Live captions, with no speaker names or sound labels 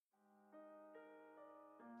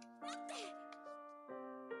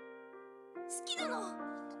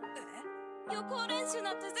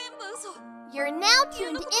You're now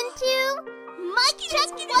tuned into Mic Check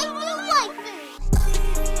Waifu Waifu.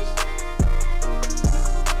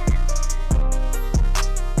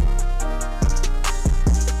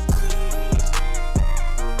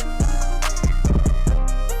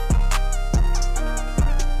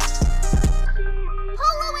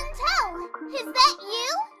 Polo and Tell, is that you?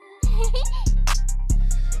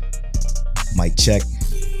 Mic check.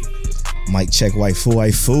 Mic check waifu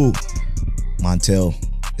waifu. Montel,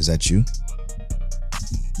 is that you?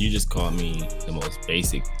 You just called me the most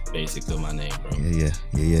basic of my name, bro.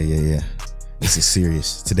 Yeah. This is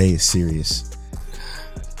serious. Today is serious.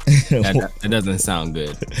 That doesn't sound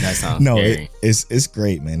good. That sounds scary. It's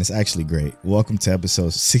great, man. It's actually great. Welcome to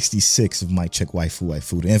episode 66 of Mic Check Waifu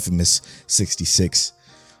Waifu, the infamous 66.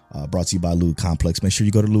 Brought to you by Lube Complex. Make sure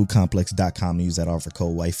you go to lubecomplex.com and use that offer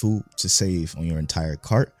code waifu to save on your entire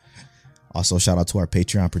cart. Also, shout out to our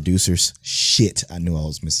Patreon producers. Shit, I knew I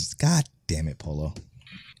was missing. God damn it, Polo.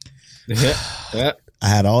 I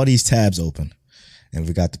had all these tabs open and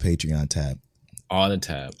we got the Patreon tab. All the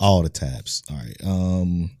tabs. All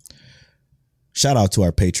right. Shout out to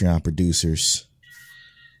our Patreon producers.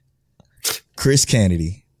 Chris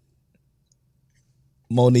Kennedy,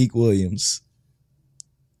 Monique Williams,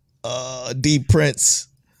 D Prince,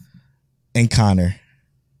 and Connor.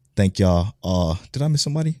 Thank y'all. Did I miss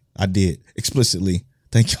somebody? I did, explicitly.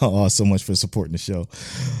 Thank y'all all so much for supporting the show.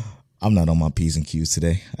 I'm not on my P's and Q's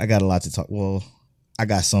today. I got a lot to talk. Well, I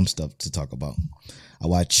got some stuff to talk about. I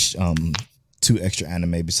watched 2 extra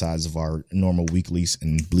anime besides of our normal weeklies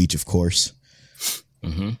and Bleach, of course.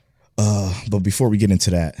 Mm-hmm. But before we get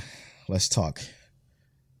into that, let's talk.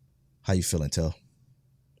 How you feeling, Tel?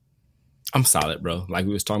 I'm solid, bro. Like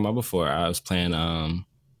we was talking about before, I was playing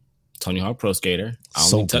Tony Hawk Pro Skater. I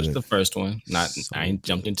only touched the first one. I ain't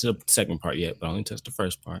jumped into the second part yet, but I only touched the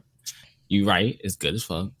first part. You right. It's good as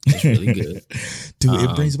fuck. It's really good. Dude,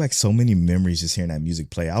 it brings back so many memories just hearing that music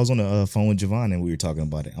play. I was on the phone with Javon and we were talking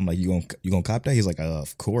about it. I'm like, you gonna cop that? He's like,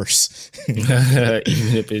 of course. Even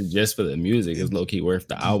if it's just for the music, it's low key worth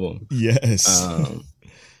the album. Yes.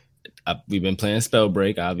 We've been playing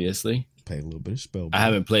Spellbreak, obviously. Played a little bit of Spellbreak. I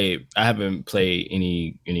haven't played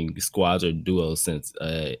any squads or duos since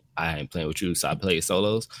I ain't playing with you. So I played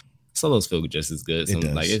solos. Solos feel just as good.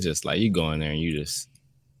 It's just like you go in there and you just.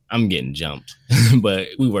 I'm getting jumped, but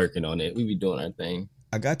we working on it. We be doing our thing.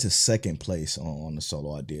 I got to second place on the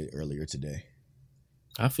solo I did earlier today.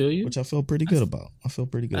 I feel you. Which I feel pretty good about. I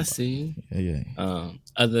see you. Yeah.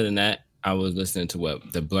 Other than that, I was listening to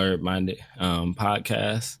the Blurred Minded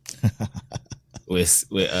podcast with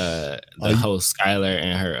the host Skylar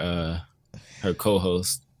and her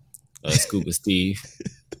co-host Scuba Steve.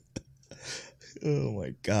 Oh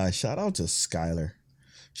my gosh! Shout out to Skylar.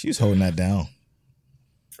 She was holding that down.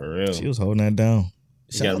 For real. She was holding that down.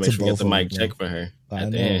 You gotta make sure you get the mic check for her at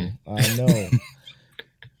the end. I know.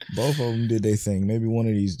 Both of them did their thing. Maybe one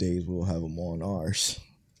of these days we'll have them on ours.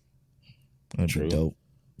 That'd be dope.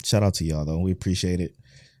 Shout out to y'all though. We appreciate it.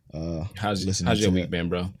 How's your week been,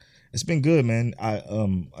 bro? It's been good, man. I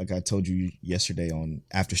like I told you yesterday on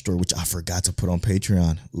After Story, which I forgot to put on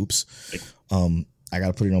Patreon. Oops. I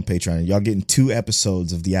gotta put it on Patreon. Y'all getting 2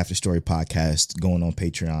 episodes of the After Story podcast going on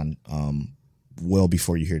Patreon. Well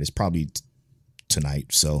before you hear this, probably tonight.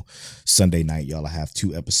 So Sunday night, y'all have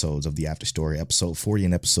 2 episodes of the After Story, episode 40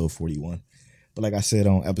 and episode 41. But like I said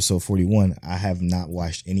on episode 41, I have not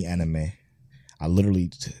watched any anime. I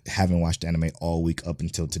literally haven't watched anime all week up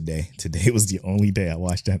until today. Today was the only day I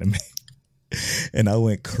watched anime. And I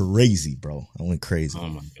went crazy, bro. I went crazy. Oh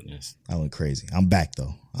my goodness. I went crazy. I'm back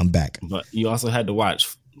though. I'm back. But you also had to watch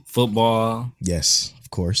football. Yes, of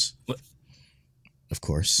course. What? Of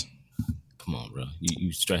course. Come on, bro.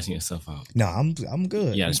 You stressing yourself out. No, I'm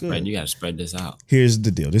good. You gotta spread this out. Here's the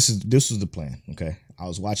deal. This was the plan. Okay. I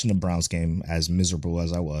was watching the Browns game, as miserable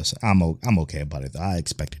as I was. I'm okay about it. I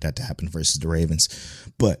expected that to happen versus the Ravens.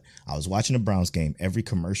 But I was watching the Browns game, every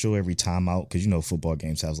commercial, every timeout, because you know football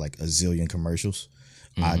games have like a zillion commercials.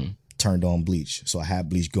 Mm-hmm. I turned on Bleach. So I had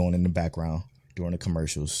Bleach going in the background during the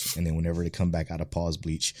commercials. And then whenever they come back, I'd pause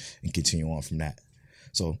Bleach and continue on from that.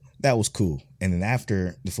 So that was cool. And then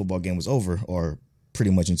after the football game was over, or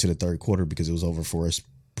pretty much into the third quarter, because it was over for us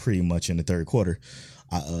pretty much in the third quarter,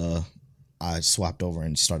 I swapped over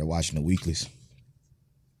and started watching the weeklies.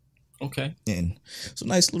 Okay. And so it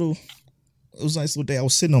was a nice little day. I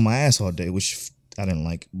was sitting on my ass all day, which I didn't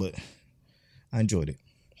like, but I enjoyed it.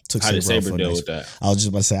 How did Saber deal with that? I was just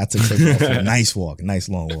about to say, I took Saber out for a nice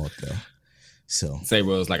long walk, though. So Saber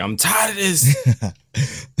was like, I'm tired of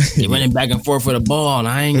this. You're running back and forth with a ball, and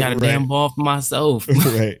I ain't got a damn ball for myself.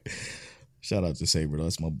 Right. Shout out to Saber, though.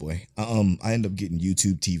 That's my boy. I end up getting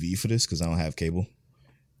YouTube TV for this because I don't have cable.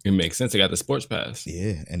 It makes sense. I got the sports pass.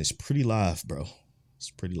 Yeah, and it's pretty live, bro.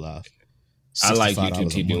 It's pretty live. I like YouTube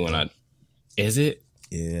TV when Is it?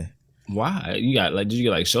 Yeah. Why? You got did you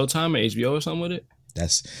get like Showtime or HBO or something with it?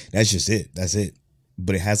 That's just it. That's it.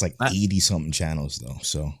 But it has like 80 something channels though.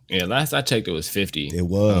 So yeah, last I checked it was 50. It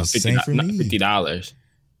was same for me. $50.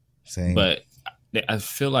 Same. But I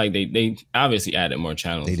feel like they obviously added more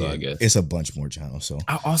channels. They did. I guess it's a bunch more channels. So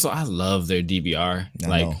I love their DVR.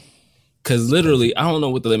 Because literally I don't know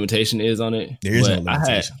what the limitation is on it. There is no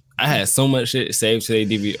limitation. I had so much shit saved to their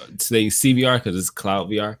CVR because it's cloud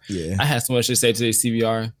VR. Yeah. I had so much shit saved to their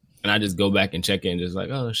CVR, and I just go back and check it and just like,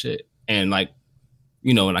 oh shit. And like,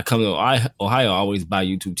 you know, when I come to Ohio, I always buy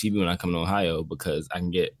YouTube TV when I come to Ohio because I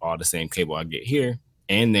can get all the same cable I get here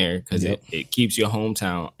and there because it keeps your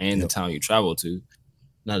hometown and the town you travel to.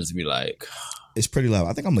 Not just be like, it's pretty loud.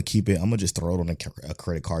 I think I'm gonna keep it. I'm gonna just throw it on a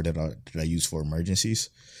credit card that I use for emergencies.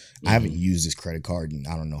 Mm-hmm. I haven't used this credit card in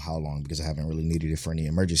I don't know how long because I haven't really needed it for any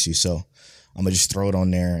emergency. So I'm gonna just throw it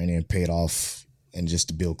on there and then pay it off and just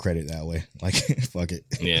to build credit that way. Like fuck it.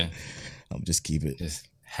 Yeah, I'm just keep it. Just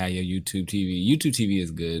have your YouTube TV. YouTube TV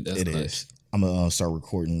is good. That's is. I'm gonna start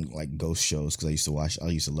recording like ghost shows because I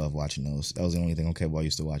used to love watching those. That was the only thing on cable I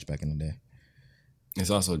used to watch back in the day.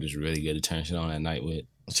 It's also just really good to turn shit on at night with.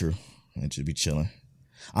 True. It should be chilling.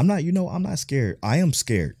 I'm not scared. I am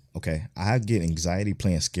scared. Okay. I get anxiety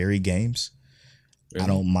playing scary games. Really? I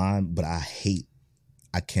don't mind, but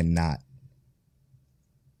I cannot.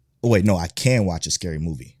 Oh wait, no, I can watch a scary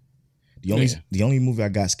movie. The only movie I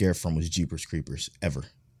got scared from was Jeepers Creepers ever.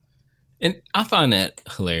 And I find that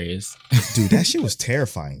hilarious. Dude, that shit was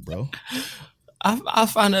terrifying, bro. I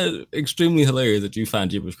find that extremely hilarious that you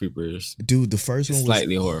find Jeepers Creepers. Dude, the first one was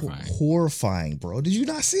slightly horrifying. Horrifying, bro. Did you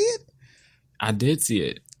not see it? I did see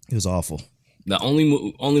it. It was awful. The only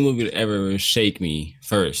movie to ever shake me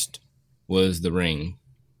first was The Ring.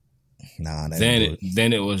 Nah,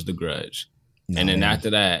 then it was The Grudge. And then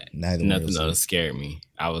after that, nothing else scared me.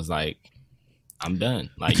 I was like, I'm done.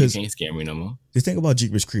 Like, you can't scare me no more. The thing about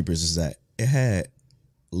Jeepers Creepers is that it had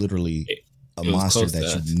literally a monster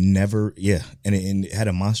that you never, and it had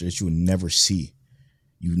a monster that you would never see.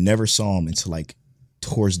 You never saw him until like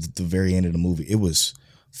towards the very end of the movie. It was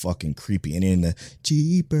fucking creepy. And then the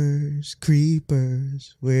Jeepers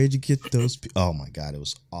Creepers, where'd you get those? Oh my God, it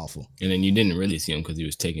was awful. And then you didn't really see him because he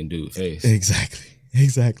was taking dude's face. Exactly.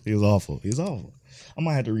 It was awful. I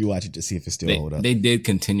might have to rewatch it to see if it still hold up. They did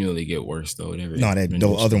continually get worse though.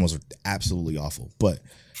 The other ones were absolutely awful, but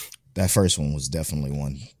that first one was definitely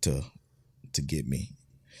one to get me.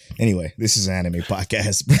 Anyway, this is an anime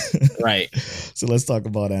podcast, right? So let's talk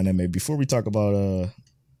about anime before we talk about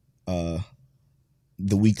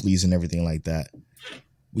the weeklies and everything like that.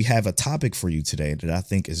 We have a topic for you today that I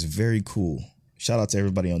think is very cool. Shout out to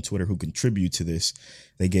everybody on Twitter who contribute to this.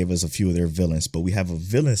 They gave us a few of their villains, but we have a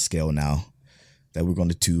villain scale now that we're going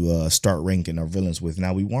to start ranking our villains with.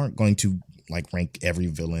 Now, we weren't going to like rank every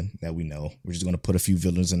villain that we know. We're just going to put a few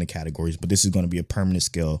villains in the categories, but this is going to be a permanent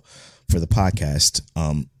scale for the podcast,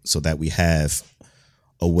 so that we have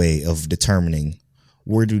a way of determining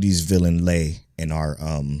where do these villains lay in our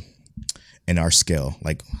scale.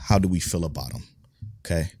 Like, how do we feel about them?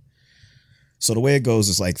 Okay. So the way it goes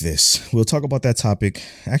is like this. We'll talk about that topic.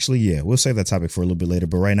 Actually, we'll save that topic for a little bit later.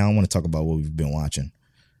 But right now I want to talk about what we've been watching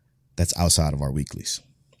that's outside of our weeklies.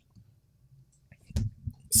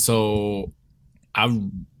 So I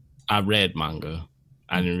read manga.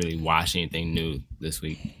 I didn't really watch anything new this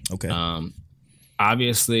week. Okay.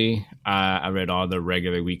 Obviously, I read all the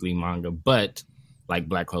regular weekly manga, but like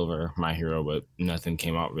Black Clover, My Hero, but nothing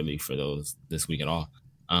came out really for those this week at all.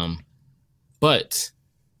 But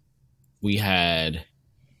we had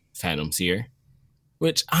Phantom Seer,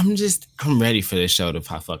 which I'm ready for this show to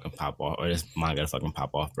fucking pop off, or this manga to fucking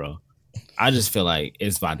pop off, bro. I just feel like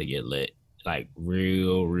it's about to get lit, like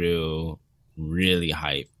real, really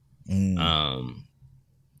hype. And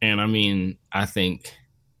I mean, I think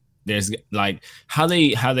there's like how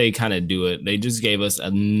they kind of do it. They just gave us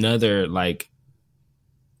another like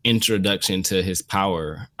introduction to his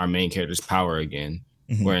power, our main character's power again.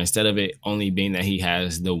 Mm-hmm. Where instead of it only being that he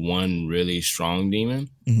has the one really strong demon,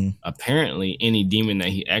 apparently any demon that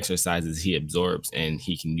he exercises, he absorbs and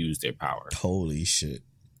he can use their power. Holy shit.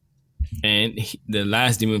 And the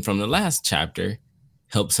last demon from the last chapter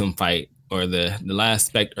helps him fight, or the last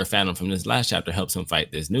Spectre or Phantom from this last chapter helps him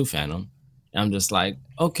fight this new Phantom. And I'm just like,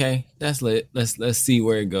 okay, that's lit. Let's see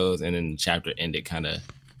where it goes. And then the chapter ended kind of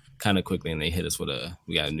kind of quickly, and they hit us with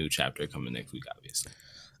we got a new chapter coming next week, obviously.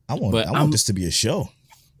 I want this to be a show.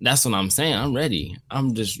 That's what I'm saying. I'm ready.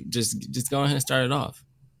 I'm just go ahead and start it off.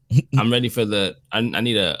 I'm ready for I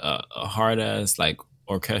need a hard ass like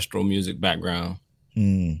orchestral music background.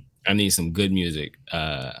 I need some good music,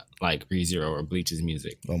 like ReZero or Bleach's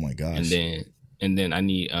music. Oh my gosh. And then I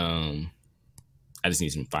need I just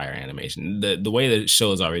need some fire animation. The way the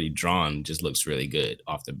show is already drawn just looks really good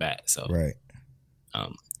off the bat. So right.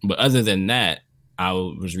 But other than that, I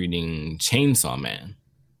was reading Chainsaw Man.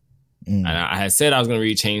 And I had said I was going to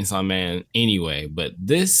read Chainsaw Man anyway, but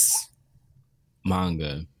this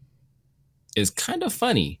manga is kind of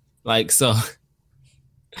funny. Like, so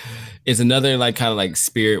it's another like kind of like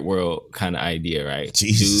spirit world kind of idea, right?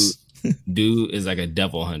 Jesus. Dude is like a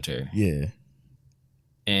devil hunter. Yeah.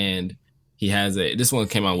 And he has this one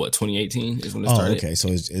came out, 2018 is when it started. Okay. So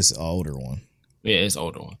it's an older one. Yeah, it's an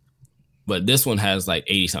older one. But this one has like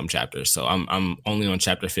 80 something chapters. So I'm only on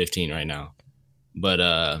chapter 15 right now.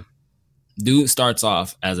 But dude starts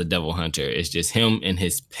off as a devil hunter. It's just him and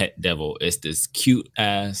his pet devil. It's this cute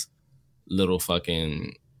ass little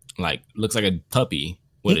fucking like looks like a puppy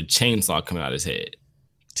with a chainsaw coming out his head.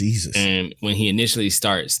 Jesus. And when he initially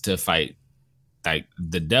starts to fight like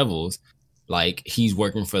the devils, like he's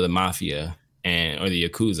working for the mafia or the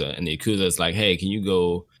Yakuza, and the Yakuza is like, hey, can you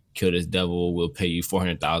go kill this devil? We'll pay you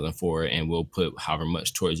 $400,000 for it, and we'll put however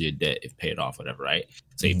much towards your debt if pay it off, whatever, right?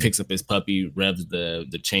 So he picks up his puppy, revs the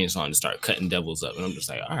chainsaw, and start cutting devils up. And I'm just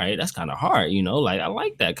like, all right, that's kind of hard, you know? Like I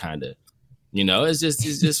like that kind of, you know? It's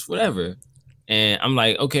just whatever. And I'm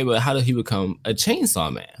like, okay, but how did he become a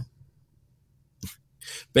chainsaw man?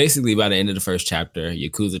 Basically, by the end of the first chapter,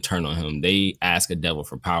 Yakuza turn on him. They ask a devil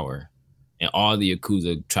for power, and all the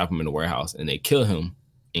Yakuza trap him in the warehouse, and they kill him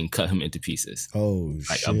and cut him into pieces. Oh,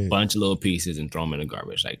 like shit. A bunch of little pieces and throw him in the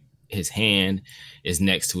garbage. Like his hand is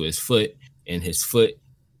next to his foot, and his foot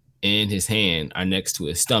and his hand are next to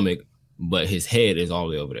his stomach, but his head is all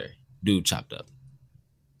the way over there. Dude chopped up.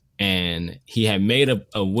 And he had made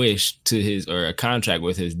a wish to or a contract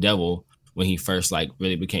with his devil when he first like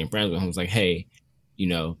really became friends with him. He was like, hey, you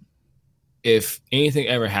know, if anything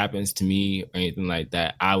ever happens to me or anything like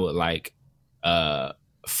that, I would like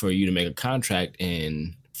for you to make a contract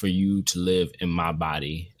and for you to live in my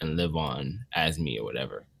body and live on as me or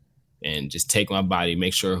whatever. And just take my body,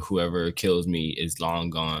 make sure whoever kills me is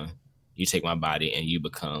long gone. You take my body and you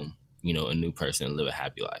become, you know, a new person and live a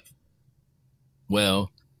happy life.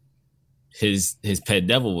 Well, his pet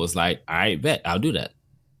devil was like, all right, bet, I'll do that.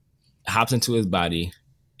 Hops into his body,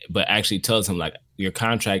 but actually tells him like, your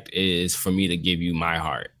contract is for me to give you my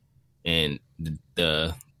heart. And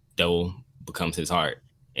the devil becomes his heart.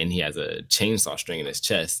 And he has a chainsaw string in his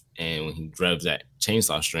chest. And when he revs that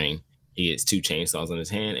chainsaw string, he gets 2 chainsaws in his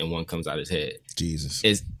hand and one comes out his head. Jesus.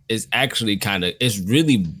 It's actually it's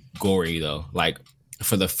really gory though. Like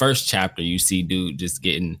for the first chapter, you see dude just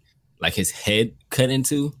getting like his head cut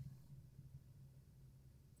into.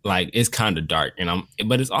 Like it's kind of dark,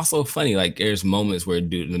 but it's also funny. Like there's moments where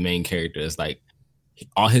dude, the main character is like,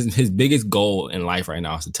 all his biggest goal in life right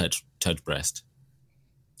now is to touch breast.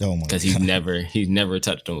 Oh my! Because he's never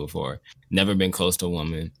touched them before, never been close to a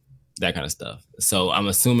woman, that kind of stuff. So I'm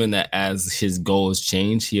assuming that as his goals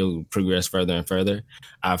change, he'll progress further and further.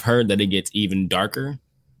 I've heard that it gets even darker,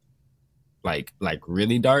 like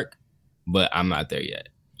really dark, but I'm not there yet.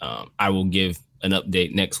 I will give an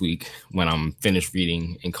update next week when I'm finished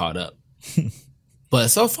reading and caught up. But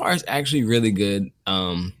so far, it's actually really good.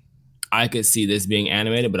 I could see this being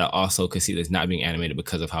animated, but I also could see this not being animated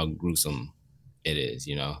because of how gruesome it is.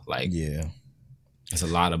 You know, like yeah, it's a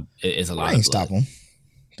lot of I ain't stop them.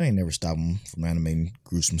 They ain't never stop them from animating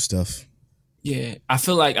gruesome stuff. Yeah, I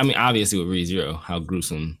feel like obviously with ReZero, how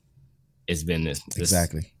gruesome it's been this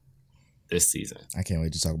season. I can't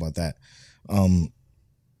wait to talk about that.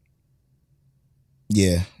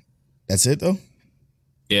 Yeah, that's it though.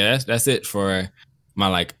 Yeah, that's it for my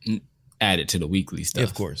like added to the weekly stuff. Yeah,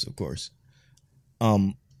 of course.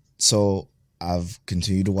 So I've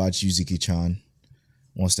continued to watch Yuzuki-chan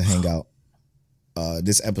Wants to Hang Out.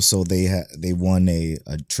 This episode they won a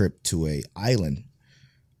trip to a island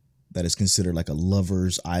that is considered like a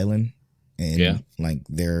lover's island, and like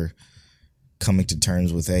they're coming to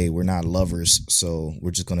terms with, hey, we're not lovers, so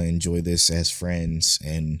we're just gonna enjoy this as friends,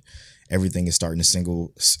 and everything is starting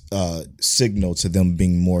to signal to them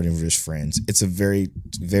being more than just friends. It's a very,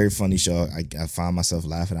 very funny show. I find myself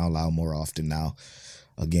laughing out loud more often now.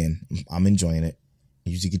 Again, I'm enjoying it.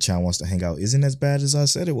 Yuzuki-chan Wants to Hang Out isn't as bad as I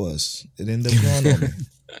said it was. It ended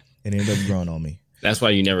up growing on me. That's why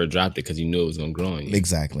you never dropped it, because you knew it was going to grow on you.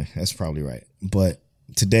 Exactly. That's probably right. But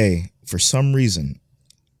today, for some reason,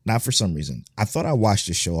 Not for some reason. I thought I watched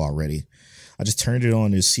the show already. I just turned it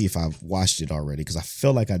on to see if I watched it already because I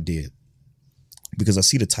felt like I did. Because I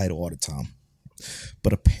see the title all the time.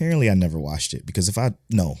 But apparently I never watched it because I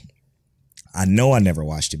know I never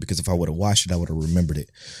watched it because if I would have watched it, I would have remembered it.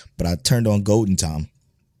 But I turned on Golden Time.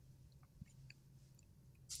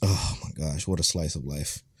 Oh my gosh, what a slice of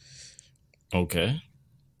life. Okay.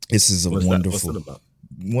 This is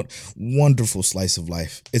wonderful slice of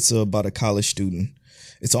life. It's about a college student.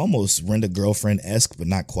 It's almost Rent a Girlfriend-esque, but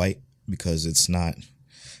not quite because it's not.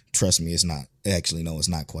 Trust me, it's not. Actually, no, it's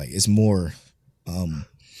not quite. It's more.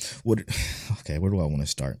 Where do I want to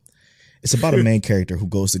start? It's about a main character who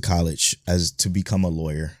goes to college to become a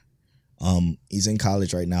lawyer. He's in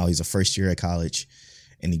college right now. He's a first year at college.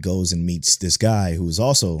 And he goes and meets this guy who is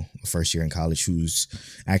also a first year in college, who's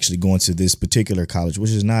actually going to this particular college,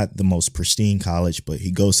 which is not the most pristine college, but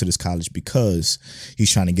he goes to this college because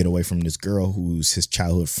he's trying to get away from this girl who's his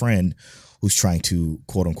childhood friend, who's trying to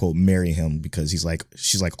quote unquote marry him because she's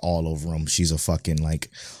like all over him. She's a fucking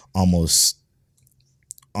like almost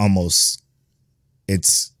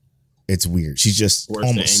it's weird. She's just worse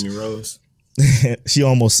almost than Amy Rose. She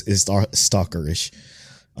almost is stalkerish.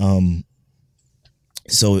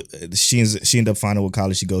 So she ended up finding what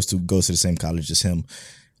college she goes to the same college as him.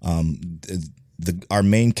 Our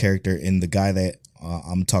main character and the guy that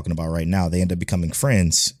I'm talking about right now, they end up becoming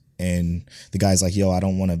friends. And the guy's like, yo, I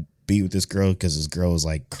don't want to be with this girl because this girl is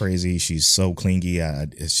like crazy. She's so clingy.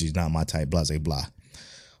 She's not my type, blah, blah,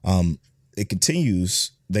 blah. It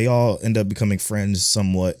continues. They all end up becoming friends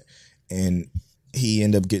somewhat. And he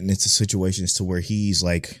ended up getting into situations to where he's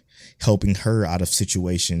like helping her out of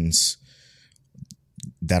situations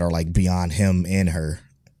that are like beyond him and her.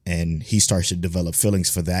 And he starts to develop feelings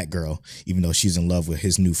for that girl, even though she's in love with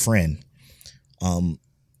his new friend.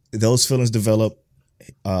 Those feelings develop.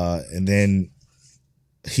 And then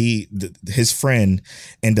his friend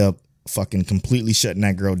end up fucking completely shutting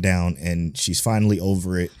that girl down, and she's finally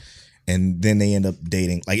over it. And then they end up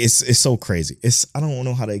dating. Like it's so crazy. I don't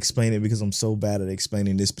know how to explain it because I'm so bad at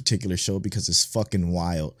explaining this particular show because it's fucking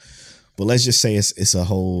wild. But let's just say it's a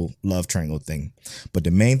whole love triangle thing. But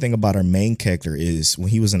the main thing about our main character is when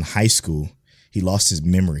he was in high school, he lost his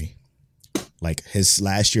memory. Like his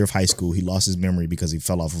last year of high school, he lost his memory because he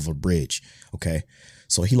fell off of a bridge. Okay.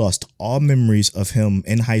 So he lost all memories of him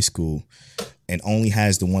in high school and only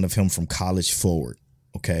has the one of him from college forward.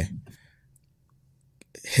 Okay.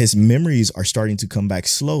 His memories are starting to come back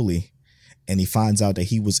slowly. And he finds out that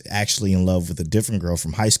he was actually in love with a different girl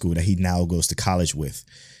from high school that he now goes to college with,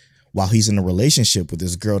 while he's in a relationship with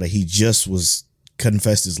this girl that he just was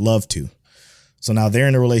confessed his love to. So now they're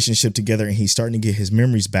in a relationship together and he's starting to get his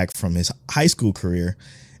memories back from his high school career.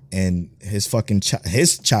 And his fucking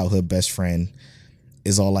his childhood best friend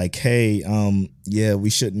is all like, hey, yeah, we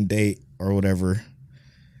shouldn't date or whatever.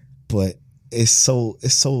 But it's so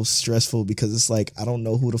stressful because it's like, I don't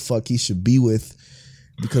know who the fuck he should be with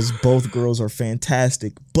because both girls are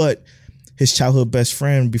fantastic. But his childhood best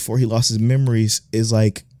friend, before he lost his memories, is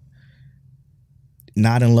like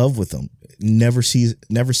not in love with him. Never seen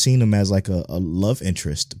him as like a love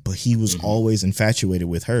interest, but he was always infatuated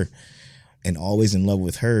with her and always in love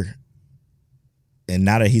with her. And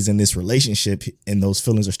now that he's in this relationship and those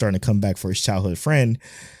feelings are starting to come back for his childhood friend,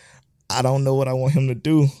 I don't know what I want him to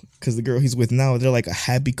do because the girl he's with now, they're like a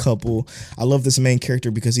happy couple. I love this main character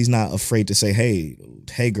because he's not afraid to say,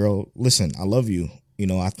 hey girl, listen, I love you. You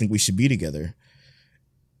know, I think we should be together.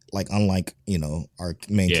 Like, unlike, you know, our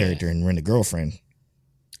main character in Rent a Girlfriend.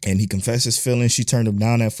 And he confessed his feelings. She turned him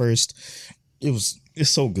down at first. It's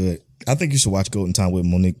so good. I think you should watch Golden Time with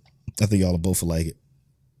Monique. I think y'all both will like it.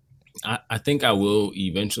 I think I will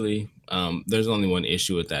eventually. There's only one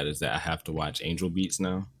issue with that is that I have to watch Angel Beats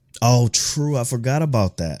now. Oh, true. I forgot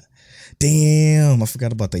about that. Damn, I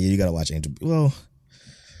forgot about that. Yeah, you gotta watch Angel Beats. Well,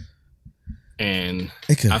 and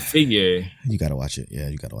I figure you gotta watch it. Yeah,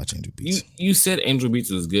 you gotta watch Angel Beats. You said Angel Beats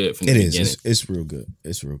was good from the beginning. It's real good.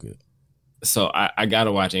 It's real good. So I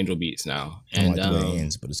gotta watch Angel Beats now. I don't like the way it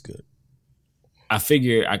ends, but it's good. I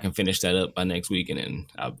figure I can finish that up by next week, and then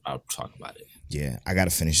I'll talk about it. Yeah, I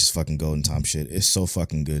gotta finish this fucking Golden Time shit. It's so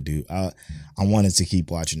fucking good, dude. I wanted to keep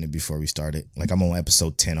watching it before we started. Like, I'm on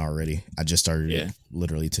episode 10 already. I just started it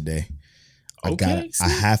literally today. I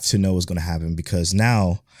have to know what's gonna happen because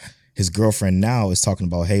now his girlfriend now is talking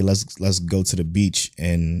about, hey, let's go to the beach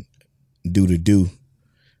and do.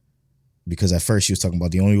 Because at first she was talking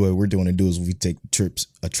about the only way we're doing is we take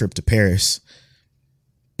a trip to Paris.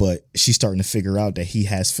 But she's starting to figure out that he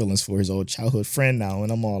has feelings for his old childhood friend now.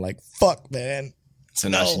 And I'm all like, fuck, man. So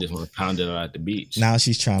now she just want to pound it out at the beach. Now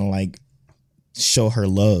she's trying to like show her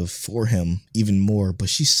love for him even more. But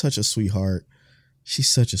she's such a sweetheart. She's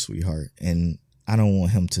such a sweetheart. And I don't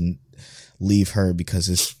want him to leave her because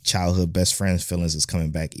his childhood best friend's feelings is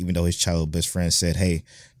coming back, even though his childhood best friend said, hey,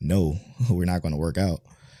 no, we're not going to work out.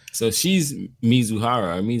 So she's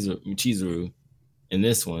Mizuhara or Chizuru in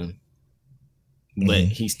this one, but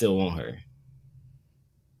he still want her.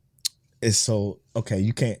 It's so, okay,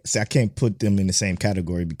 you can't say, I can't put them in the same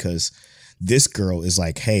category because this girl is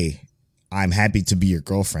like, hey, I'm happy to be your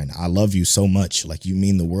girlfriend. I love you so much. Like, you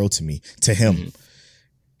mean the world to me. To him,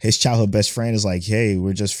 his childhood best friend is like, hey,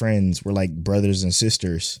 we're just friends. We're like brothers and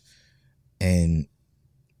sisters. And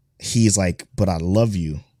he's like, but I love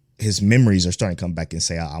you. His memories are starting to come back and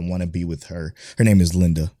say, I want to be with her. Her name is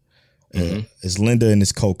Linda. It's Linda and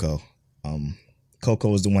it's Coco.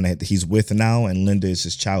 Coco is the one that he's with now, and Linda is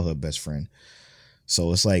his childhood best friend.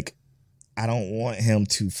 So it's like, I don't want him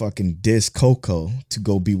to fucking diss Coco to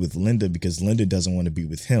go be with Linda because Linda doesn't want to be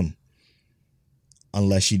with him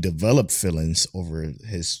unless she developed feelings over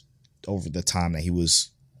the time that he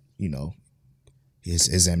was, you know,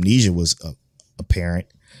 his amnesia was apparent.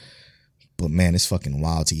 But man, it's fucking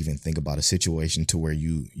wild to even think about a situation to where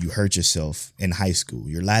you hurt yourself in high school.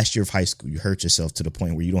 Your last year of high school, you hurt yourself to the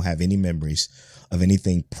point where you don't have any memories of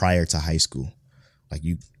anything prior to high school. Like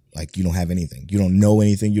you don't have anything. You don't know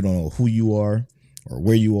anything. You don't know who you are or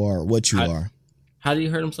where you are or what you are. How did he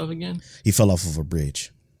hurt himself again? He fell off of a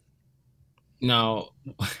bridge. No,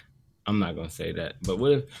 I'm not gonna say that. But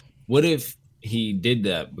what if he did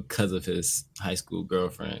that because of his high school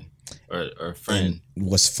girlfriend or friend? And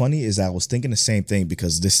what's funny is I was thinking the same thing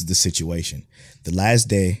because this is the situation. The last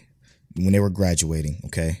day when they were graduating,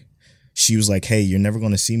 okay, she was like, hey, you're never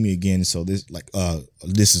going to see me again. So this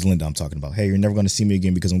is Linda I'm talking about. Hey, you're never going to see me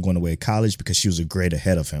again because I'm going away to college, because she was a grade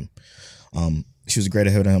ahead of him. She was a grade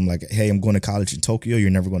ahead of him. Like, hey, I'm going to college in Tokyo. You're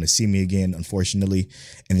never going to see me again, unfortunately.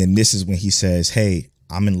 And then this is when he says, hey,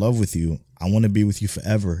 I'm in love with you. I want to be with you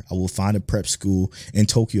forever. I will find a prep school in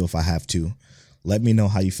Tokyo if I have to. Let me know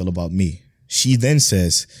how you feel about me. She then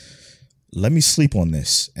says, let me sleep on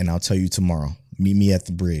this and I'll tell you tomorrow. Meet me at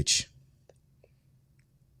the bridge.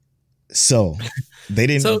 So they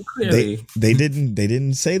didn't they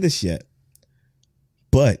didn't say this yet.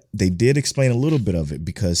 But they did explain a little bit of it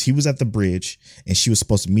because he was at the bridge and she was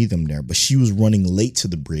supposed to meet them there, but she was running late to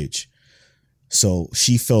the bridge. So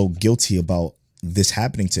she felt guilty about this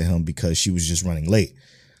happening to him because she was just running late.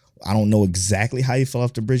 I don't know exactly how he fell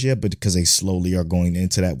off the bridge yet, but because they slowly are going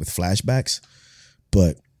into that with flashbacks.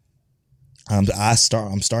 But I'm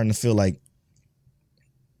starting to feel like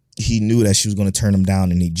he knew that she was going to turn him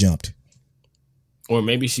down and he jumped. Or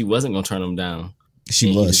maybe she wasn't going to turn him down.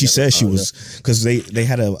 She was. She said she was, because they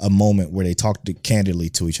had a moment where they talked candidly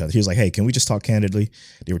to each other. He was like, hey, can we just talk candidly?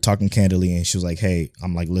 They were talking candidly, and she was like, hey,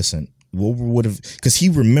 I'm like, listen, what would have, because he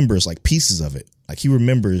remembers like pieces of it. Like he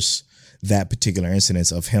remembers that particular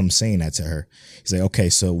incident of him saying that to her. He's like, okay,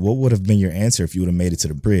 so what would have been your answer if you would have made it to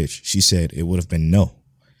the bridge? She said it would have been no,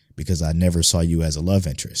 because I never saw you as a love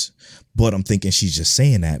interest. But I'm thinking she's just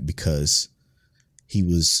saying that because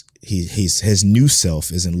his new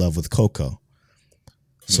self is in love with Coco.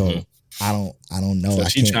 So I don't know. So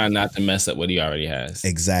she's trying not to mess up what he already has.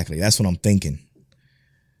 Exactly. That's what I'm thinking.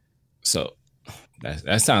 So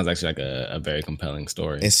that sounds actually like a very compelling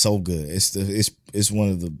story. It's so good. It's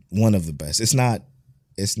one of the best. It's not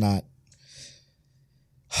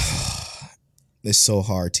it's so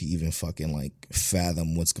hard to even fucking like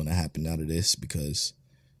fathom what's going to happen out of this, because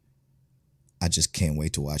I just can't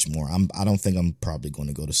wait to watch more. I don't think I'm probably going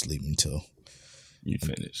to go to sleep until you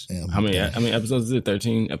finish. Yeah, how many episodes is it?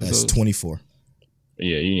 13 episodes? That's 24.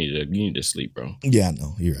 Yeah, you need to sleep, bro. Yeah, I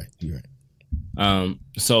know. You're right.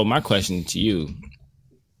 So my question to you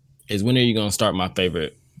is, when are you gonna start my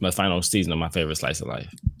final season of My Favorite Slice of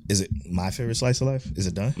Life? Is it My Favorite Slice of Life? Is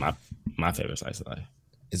it done? My Favorite Slice of Life.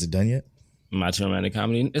 Is it done yet? My True Romantic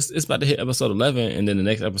Comedy. It's about to hit episode 11, and then the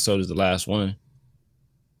next episode is the last one.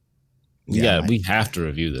 We have to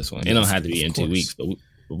review this one. It don't have to be in 2 weeks, but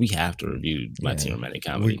we have to review My Teen Romantic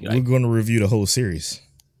Comedy. We're going to review the whole series.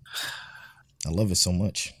 I love it so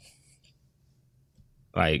much.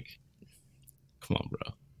 Like, come on,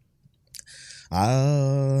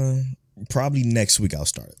 bro. Probably next week I'll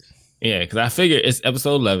start it. Yeah, because I figure it's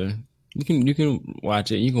episode 11. You can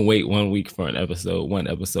watch it. You can wait 1 week for one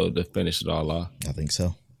episode to finish it all off. I think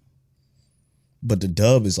so. But the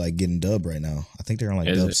dub is like getting dubbed right now. I think they're on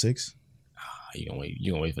like dub 6. You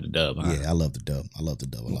gonna wait for the dub, huh? Yeah, I love the dub. I love the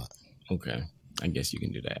dub a lot. Okay, I guess you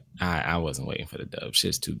can do that. I wasn't waiting for the dub.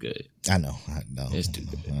 Shit's too good. I know. It's too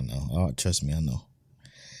good. I know. Oh, trust me, I know.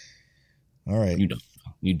 All right. You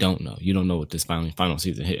don't know. You don't know what this final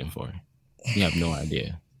season hitting for. You have no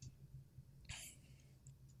idea.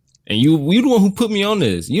 And you the one who put me on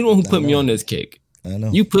this. You the one who put me on this kick. I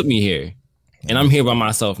know. You put me here. And I'm here by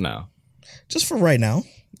myself now. Just for right now,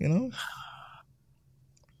 you know?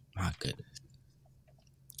 My goodness.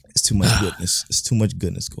 It's too much goodness. It's too much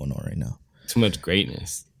goodness going on right now. Too much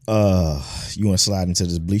greatness. You want to slide into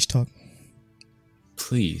this Bleach talk?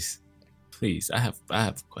 Please. I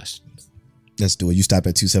have questions. Let's do it. You stopped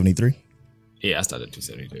at 273? Yeah, I started at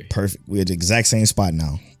 273. Perfect. We're at the exact same spot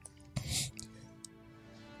now.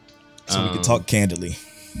 So we can talk candidly.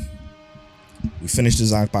 We finished the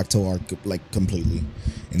Zanpakuto arc like completely.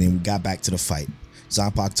 And then we got back to the fight.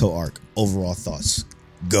 Zanpakuto arc. Overall thoughts.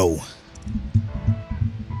 Go.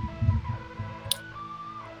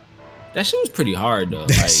 That shit was pretty hard though.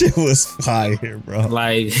 That shit was fire, bro.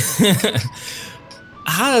 Like,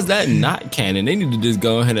 how is that not canon? They need to just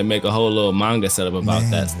go ahead and make a whole little manga setup about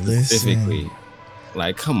that specifically. Listen.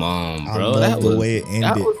 Like, come on, bro. I love the way it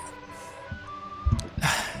ended.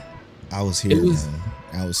 I was here, man.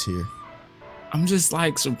 I was here. I'm just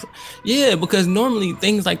like, yeah, because normally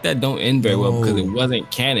things like that don't end very well because it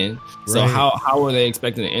wasn't canon. So how are they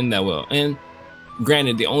expecting to end that well? And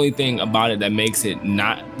granted, the only thing about it that makes it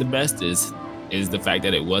not the best is the fact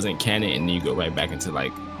that it wasn't canon, and then you go right back into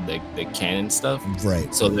like the canon stuff.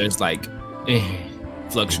 Right. So there's like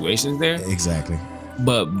fluctuations there. Exactly.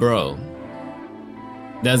 But bro,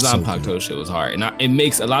 that Zanpakuto shit was hard, and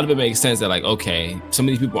a lot of it makes sense that like, okay, some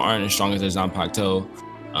of these people aren't as strong as their Zanpakuto,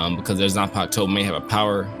 because their Zanpakuto may have a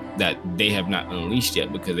power that they have not unleashed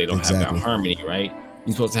yet because they don't have that harmony, right?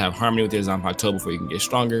 You're supposed to have harmony with your Zanpakuto before you can get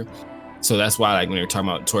stronger. So that's why, like, when you're talking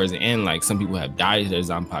about towards the end, like, some people have died to their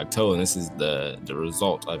Zanpakuto, and this is the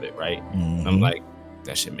result of it, right? Mm-hmm. I'm like,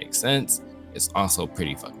 that shit makes sense. It's also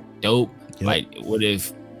pretty fucking dope. Yep. Like, what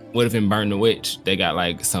if in Burn the Witch they got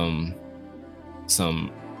like some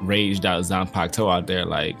raged out Zanpakuto out there,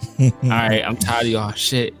 like, all right, I'm tired of y'all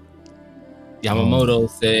shit. Yamamoto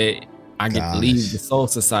said I get to leave the Soul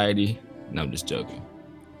Society. No, I'm just joking.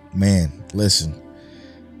 Man, listen.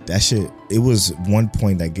 That shit, it was one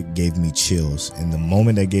point that gave me chills. And the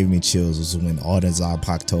moment that gave me chills was when all the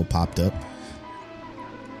Zanpakuto popped up.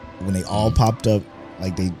 When they all popped up,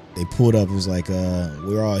 like they pulled up, it was like,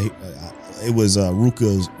 we're all here. It was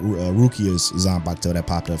Rukia's Zanpakuto that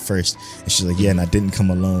popped up first. And she's like, yeah, and I didn't come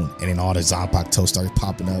alone. And then all the Zanpakuto started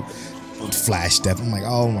popping up. Flash step. I'm like,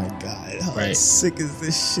 oh my God. How sick is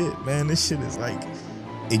this shit, man? This shit is like,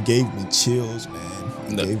 it gave me chills,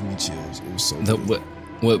 man. It gave me chills. It was so good.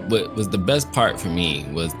 What was the best part for me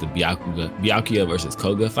was the Byakuya versus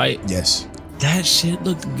Koga fight. Yes. That shit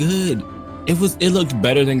looked good. It looked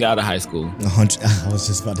better than God of High School. 100. I was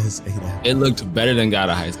just about to say that. It looked better than God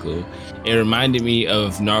of High School. It reminded me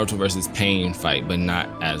of Naruto versus Pain fight, but not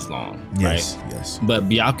as long. Yes, right? Yes. But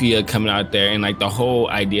Byakuya coming out there, and like the whole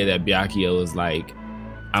idea that Byakuya was like,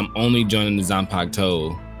 I'm only joining the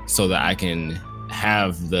Zanpakuto so that I can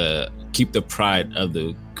keep the pride of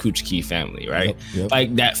the Kuchiki family, right? Yep.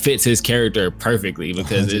 Like that fits his character perfectly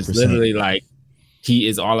because 100%. It's literally like he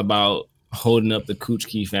is all about holding up the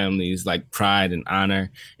Kuchiki family's like pride and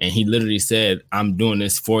honor, and he literally said, I'm doing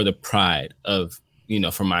this for the pride of,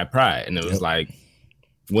 for my pride. And it was like,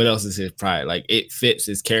 what else is his pride? Like, it fits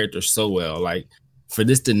his character so well. Like, for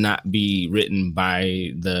this to not be written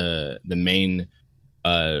by the main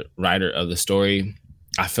writer of the story,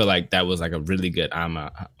 I feel like that was like a really good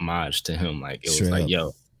homage to him. Like, it was like,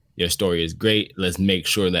 yo, your story is great. Let's make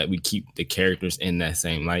sure that we keep the characters in that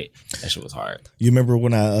same light. That shit was hard. You remember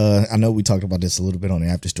when I know we talked about this a little bit on the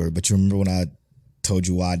after story, but you remember when I told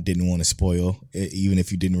you why I didn't want to spoil it, even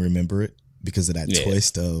if you didn't remember it, because of that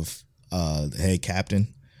twist of the head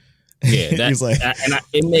captain. Yeah, that's like,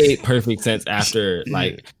 it made perfect sense after.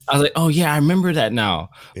 Like, I was like, oh yeah, I remember that now.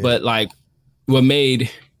 Yeah. But like, what made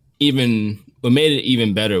it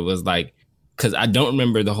even better was like, because I don't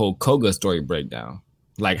remember the whole Koga story breakdown,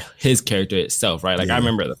 like his character itself, right? Like, I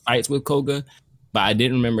remember the fights with Koga, but I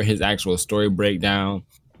didn't remember his actual story breakdown.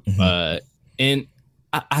 Mm-hmm. And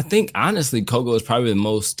I think honestly, Koga was probably the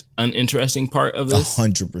most uninteresting part of this.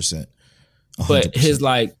 100%. But his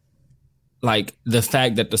like the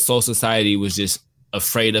fact that the Soul Society was just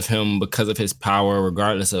afraid of him because of his power,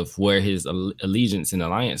 regardless of where his allegiance and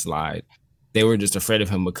alliance lied. They were just afraid of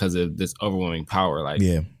him because of this overwhelming power. Like,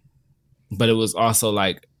 yeah. But it was also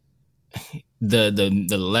like the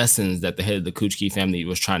lessons that the head of the Kuchiki family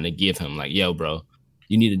was trying to give him. Like, yo, bro,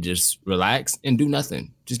 you need to just relax and do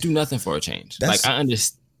nothing. Just do nothing for a change. Like, I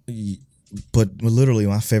understand. But literally,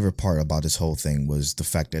 my favorite part about this whole thing was the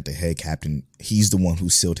fact that the head captain, he's the one who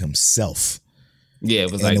sealed himself. Yeah,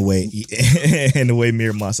 it was and the way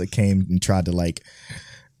Miramasa came and tried to like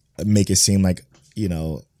make it seem like, you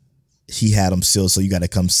know, he had him still, so you got to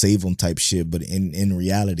come save him type shit. But in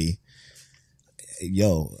reality,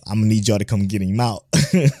 yo, I'm gonna need y'all to come get him out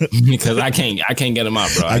because I can't get him out,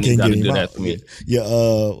 bro. I can't get him out. That for me. Yeah.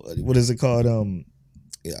 What is it called?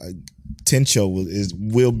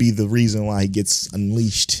 Tencho will be the reason why he gets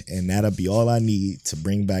unleashed, and that'll be all I need to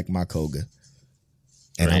bring back my Koga.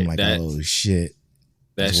 And right, I'm like, oh shit,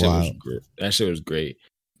 that shit was great. That shit was great.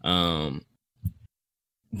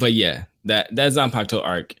 But yeah, that Zanpakuto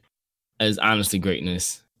arc is honestly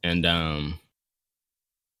greatness, and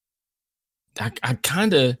I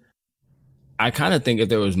kind of think if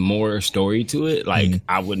there was more story to it, like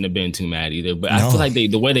I wouldn't have been too mad either. But I feel like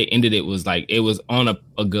the way they ended it was like it was on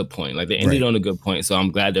a good point. Like they ended on a good point, so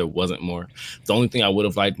I'm glad there wasn't more. The only thing I would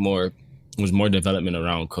have liked more was more development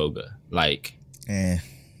around Koga. Like, they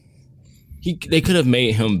could have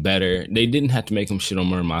made him better. They didn't have to make him shit on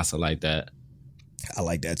Muramasa like that. I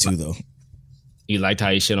like that too, though. You liked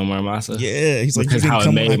how he shit on Muramasa? Yeah, he's like, because how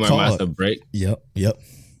it made Muramasa break. Yep.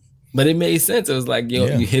 But it made sense. It was like,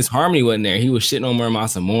 his harmony wasn't there. He was shitting on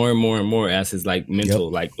Muramasa more and more and more as his like mental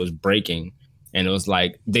like was breaking. And it was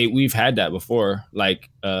like we've had that before. Like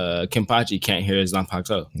Kenpachi can't hear his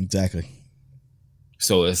Zanpakuto. Exactly.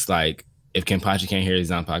 So it's like if Kenpachi can't hear his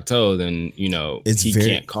Zanpakuto, then he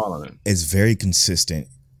can't call on him. It's very consistent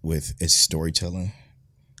with its storytelling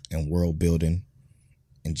and world building,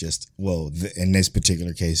 and just in this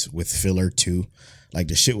particular case with filler too. Like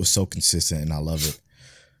the shit was so consistent, and I love it.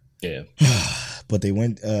 Yeah. But they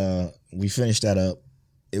went, we finished that up.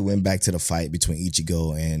 It went back to the fight between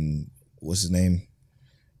Ichigo and what's his name?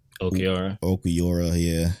 Okiura,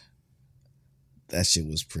 yeah. That shit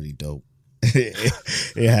was pretty dope.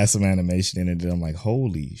 It has some animation in it that I'm like,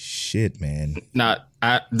 holy shit, man.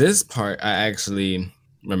 This part I actually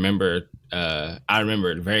remember. I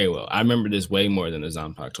remember it very well. I remember this way more than the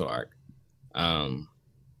Zanpakuto arc.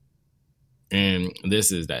 And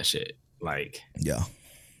this is that shit. Like, yeah.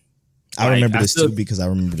 I remember this too because I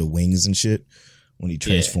remember the wings and shit when he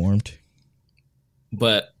transformed. Yeah.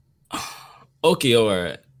 But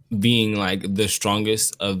Okiura being like the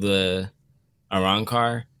strongest of the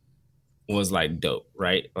Arrancar was like dope,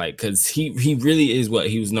 right? Like, because he really is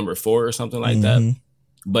he was number 4 or something like that.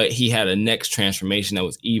 But he had a next transformation that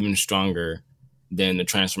was even stronger than the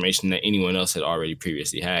transformation that anyone else had already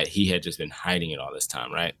previously had. He had just been hiding it all this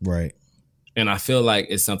time, right? Right. And I feel like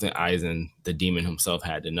it's something Aizen, the demon himself,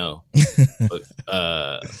 had to know.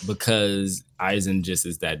 Because Aizen just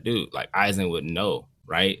is that dude. Like, Aizen would know,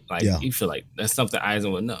 right? Like, you feel like that's something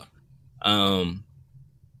Aizen would know.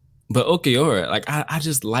 But Okiura, like, I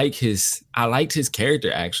just liked his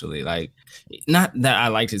character, actually. Like, not that I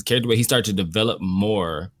liked his character, but he started to develop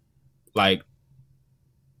more. Like,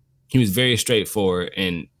 he was very straightforward,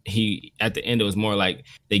 and at the end, it was more like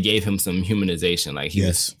they gave him some humanization. Like,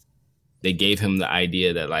 they gave him the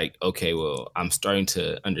idea that, like, okay, well, I'm starting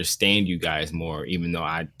to understand you guys more, even though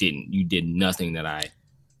you did nothing that I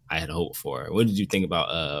had hoped for. What did you think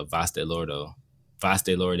about Vaste Lorde,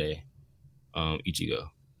 Ichigo?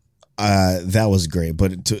 That was great.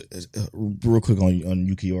 But real quick on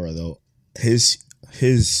Yukiura though, his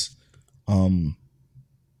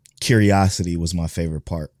curiosity was my favorite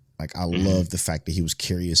part. Like, I love the fact that he was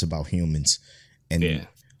curious about humans and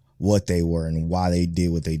what they were and why they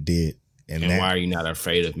did what they did. And why are you not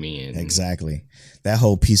afraid of me? Exactly. That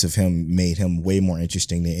whole piece of him made him way more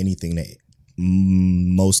interesting than anything that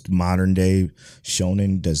most modern day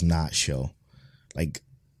shonen does not show. Like,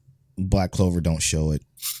 Black Clover don't show it.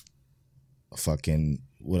 Fucking,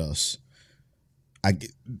 what else?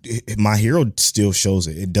 My Hero still shows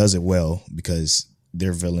it. It does it well because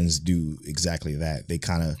their villains do exactly that. They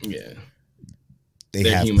kind of, they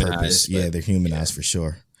have purpose. Yeah, they're humanized for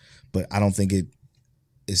sure. But I don't think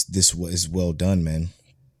this is well done, man.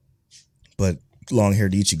 But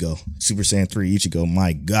long-haired Ichigo, Super Saiyan 3 Ichigo,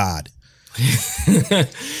 my God.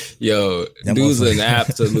 Yo, dude's an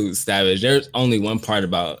absolute savage. There's only one part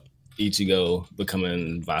about Ichigo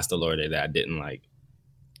becoming Vaste Lorde that I didn't like.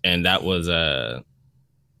 And that was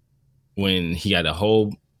when he got a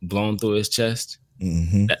hole blown through his chest.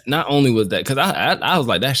 Not only was that, because I was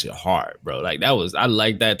like, that shit hard, bro. Like, I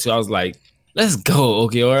like that too. I was like, let's go,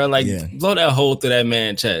 Okiura. Like, blow that hole through that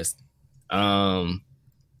man's chest. But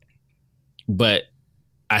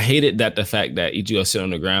I hated the fact that Ichigo sit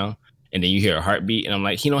on the ground and then you hear a heartbeat, and I'm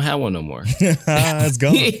like, he don't have one no more. Let's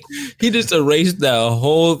go. He just erased the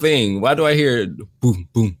whole thing. Why do I hear boom,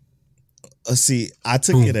 boom? See, I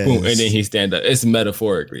took it as boom, and then he stand up. It's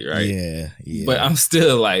metaphorically, right? Yeah. But I'm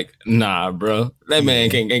still like, nah, bro. That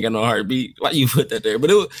man ain't got no heartbeat. Why you put that there?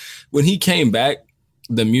 But when he came back,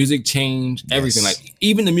 the music changed, everything. Yes. Like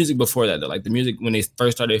even the music before that, though, like the music when they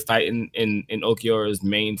first started fighting in Okiora's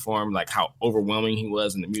main form, like how overwhelming he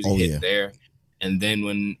was, and the music hit there. And then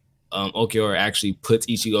when Okiora actually puts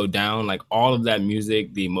Ichigo down, like all of that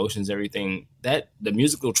music, the emotions, everything, that the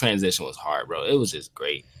musical transition was hard, bro. It was just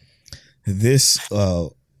great. This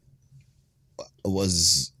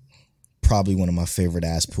was probably one of my favorite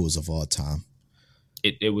ass pulls of all time.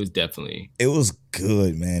 It was definitely. It was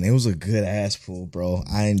good, man. It was a good ass pull, bro.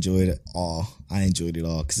 I enjoyed it all.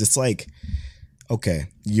 Because it's like, okay,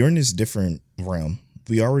 you're in this different realm.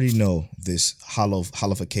 We already know this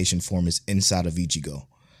holification form is inside of Ichigo.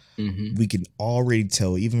 Mm-hmm. We can already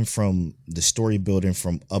tell, even from the story building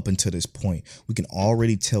from up until this point, we can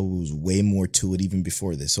already tell there was way more to it even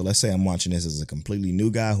before this. So let's say I'm watching this as a completely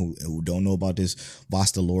new guy who don't know about this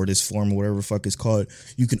Vasta Lourdes form or whatever the fuck it's called.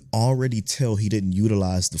 You can already tell he didn't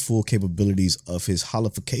utilize the full capabilities of his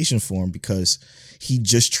holification form because he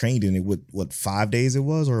just trained in it with 5 days it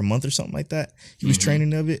was, or a month or something like that. He was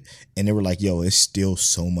training of it, and they were like, yo, it's still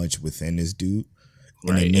so much within this dude.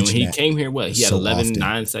 Right. And when he came here, he had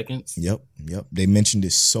 9 seconds? Yep. They mentioned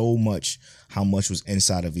it so much, how much was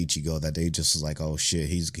inside of Ichigo, that they just was like, oh shit,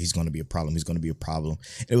 he's going to be a problem. He's going to be a problem.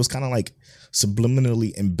 It was kind of like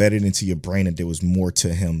subliminally embedded into your brain that there was more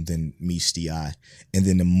to him than meets the eye. And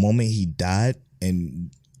then the moment he died,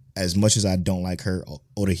 and as much as I don't like her,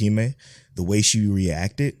 Orihime, the way she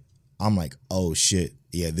reacted, I'm like, oh shit,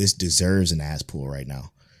 yeah, this deserves an ass pull right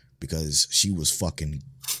now, because she was fucking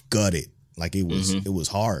gutted. Like it was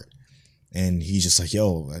hard. And he's just like,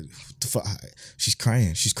 yo, what the fuck? She's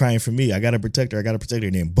crying for me. I gotta protect her.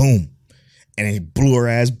 And then boom. And he blew her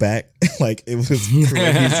ass back. Like it was crazy.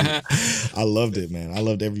 I loved it, man. I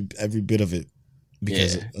loved every bit of it.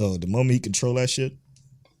 Because the moment he control that shit,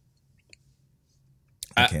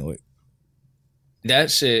 I can't wait. That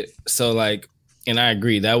shit, so like, and I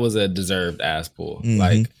agree, that was a deserved ass pull. Mm-hmm.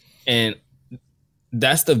 Like, and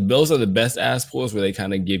those are the best ass pulls where they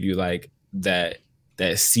kind of give you like that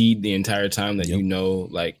seed the entire time that you know,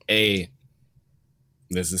 like, hey,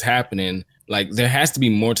 this is happening. Like there has to be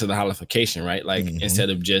more to the holification, right? Like instead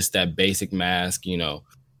of just that basic mask, you know,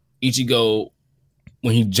 Ichigo,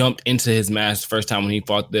 when he jumped into his mask the first time when he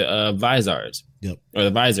fought the Vizards, or the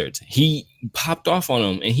Vizards, he popped off on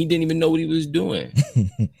him and he didn't even know what he was doing,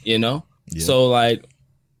 you know? Yep. So like,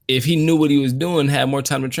 if he knew what he was doing, had more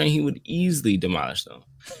time to train, he would easily demolish them.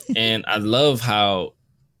 And I love how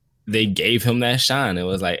they gave him that shine. It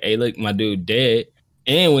was like, hey, look, my dude dead.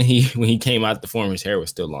 And when he came out the form, his hair was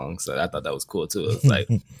still long. So I thought that was cool too. It's like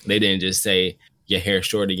they didn't just say your hair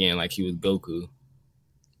short again like he was Goku.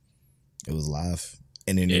 It was live.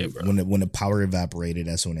 And then when the power evaporated,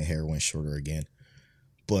 that's when the hair went shorter again.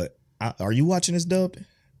 But are you watching this dubbed?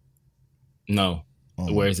 No.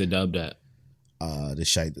 Where is it dubbed at? The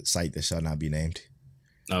site that shall not be named.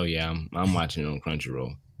 Oh yeah, I'm watching it on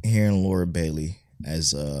Crunchyroll. Hearing Laura Bailey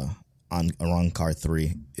as on Arrancar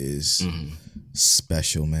 3 is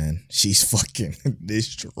special, man. She's fucking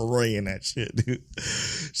destroying that shit, dude.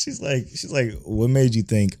 She's like, what made you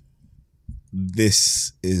think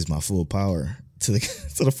this is my full power? To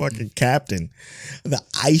the fucking captain, the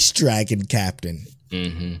ice dragon captain.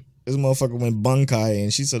 This motherfucker went bunkai,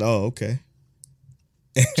 and she said, "Oh, okay."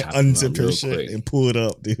 Unzip her shit quick and pull it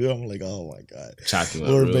up, dude. I'm like, oh my god,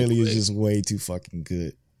 Laura Bailey is just way too fucking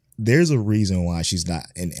good. There's a reason why she's not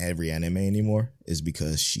in every anime anymore. Is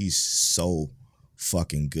because she's so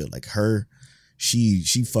fucking good. Like her, she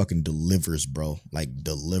fucking delivers, bro. Like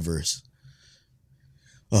delivers.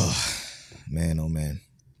 Oh man,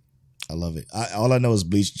 I love it. All I know is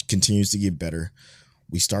Bleach continues to get better.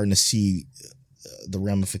 We starting to see the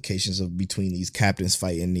ramifications of between these captains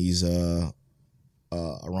fighting these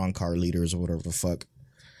Arrancar leaders or whatever the fuck.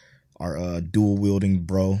 Our dual wielding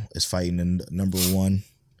bro is fighting in number 1,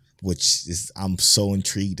 which is I'm so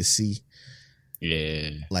intrigued to see. Yeah,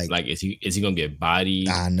 like is he gonna get bodied?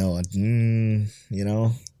 I know, you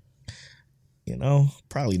know,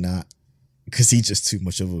 probably not, because he's just too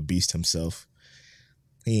much of a beast himself.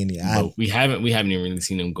 We haven't even really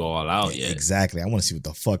seen him go all out yet. Exactly. I want to see what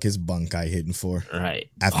the fuck his bunkai hitting for.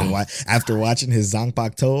 Right. After watching his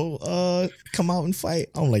Zanpakuto come out and fight,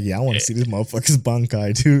 I'm like, yeah, I want to see this motherfucker's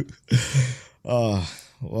bunkai too.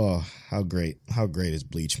 How great is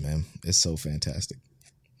Bleach, man? It's so fantastic.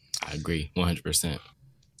 I agree 100%.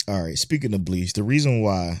 All right. Speaking of Bleach, the reason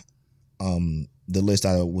why the list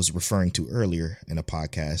I was referring to earlier in a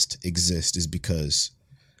podcast exists is because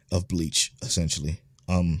of Bleach, essentially.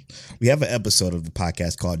 We have an episode of the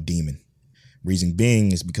podcast called Demon. Reason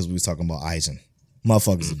being is because we was talking about Aizen.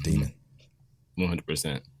 Motherfucker's a demon.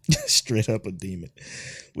 100%. Straight up a demon.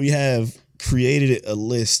 We have created a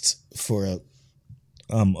list for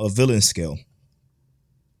a villain scale.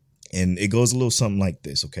 And it goes a little something like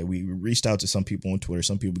this. Okay, we reached out to some people on Twitter.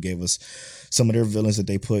 Some people gave us some of their villains that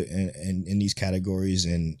they put in these categories,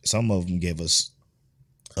 and some of them gave us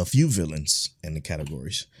a few villains in the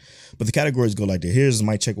categories. But the categories go like this. Here's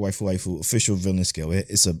my Check Waifu official villain scale.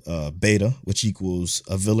 It's a beta, which equals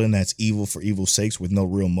a villain that's evil for evil's sakes with no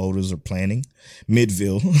real motives or planning.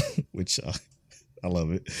 Midville, which I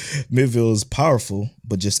love it. Midville is powerful,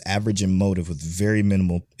 but just average in motive with very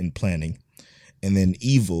minimal in planning. And then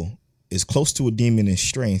evil is close to a demon in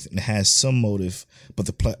strength and has some motive, but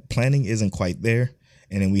the planning isn't quite there.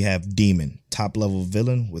 And then we have demon, top level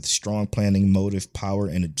villain with strong planning, motive, power,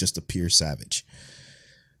 and just a pure savage.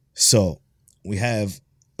 So we have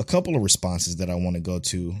a couple of responses that I want to go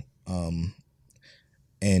to.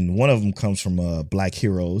 And one of them comes from Black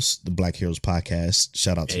Heroes, the Black Heroes podcast.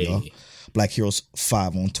 Shout out to y'all. Black Heroes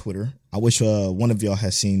 5 on Twitter. I wish one of y'all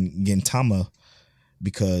has seen Gintama,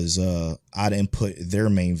 because I didn't put their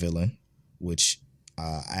main villain, which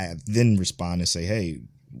I then respond and say, hey,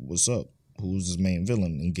 what's up? Who's his main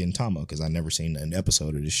villain in Gintama? Because I never seen an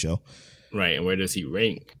episode of this show. Right, and where does he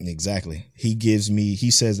rank? Exactly. He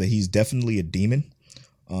says that he's definitely a demon.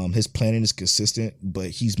 His planning is consistent, but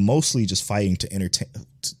he's mostly just fighting to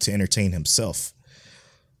entertain himself.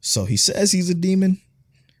 So he says he's a demon.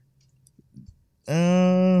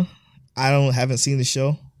 I haven't seen the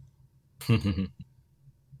show.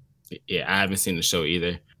 Yeah, I haven't seen the show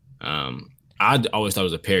either. I always thought it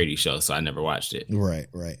was a parody show, so I never watched it. Right.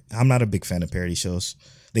 I'm not a big fan of parody shows.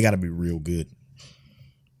 They got to be real good,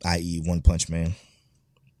 i.e. One Punch Man.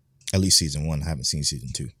 At least season 1. I haven't seen season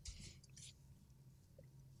 2.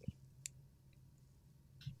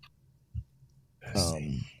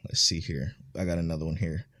 Let's see here. I got another one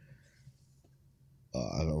here.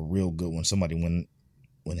 I got a real good one. Somebody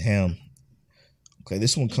went ham. Okay,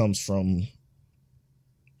 this one comes from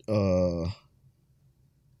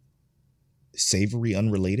Savory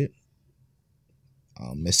Unrelated.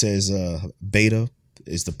 It says Beta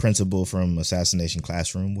is the principal from Assassination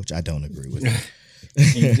Classroom, which I don't agree with.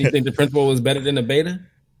 You think the principal was better than the Beta?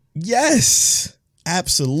 Yes,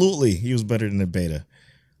 absolutely. He was better than the Beta.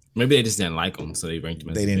 Maybe they just didn't like him, so they ranked him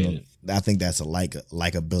as the Beta. I think that's a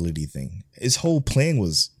likability thing. His whole playing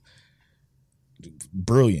was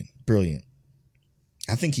brilliant.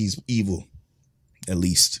 I think he's evil, at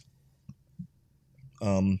least.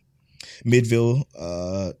 Midville,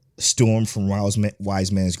 Storm from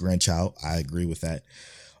Wise Man's Grandchild. I agree with that.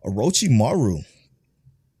 Orochimaru.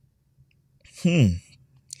 He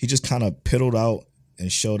just kind of piddled out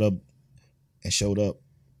and showed up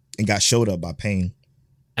and got showed up by Pain.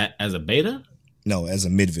 As a Beta? No, as a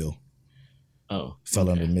Midville. Oh. Fell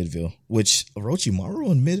under Midville. Which, Orochimaru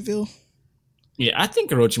and Midville? Yeah, I think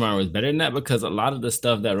Orochimaru was better than that, because a lot of the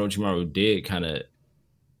stuff that Orochimaru did kind of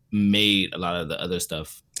made a lot of the other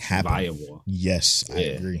stuff viable. Yes, I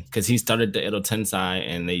agree. Because he started the Edo Tensei,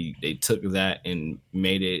 and they took that and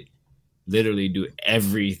made it literally do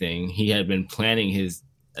everything. He had been planning his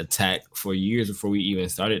attack for years before we even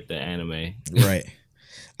started the anime. Right.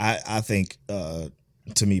 I think,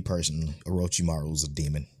 to me personally, Orochimaru was a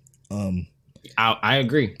demon. I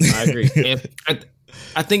agree.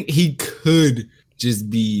 I think he could just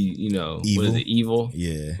be, evil. What is it, evil?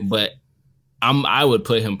 Yeah. But I would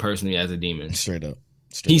put him personally as a demon. Straight up.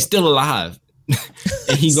 He's still alive.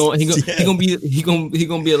 And he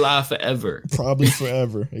gonna be alive forever. Probably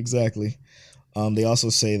forever. Exactly. They also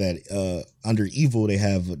say that under evil they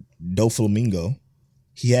have Doflamingo.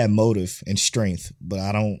 He had motive and strength, but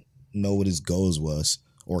I don't know what his goals was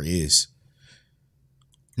or is.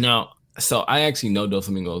 Now, so I actually know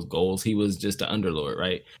Doflamingo's goals. He was just an underlord,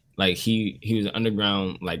 right? Like he was an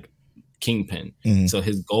underground like kingpin. Mm-hmm. So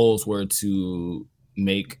his goals were to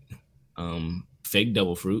make fake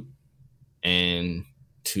devil fruit and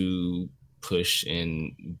to push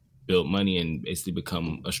and build money and basically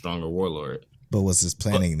become a stronger warlord. But what's his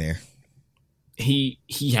planning there? He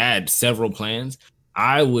had several plans.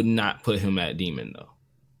 I would not put him at demon though.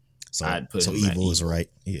 So I'd put him evil is right.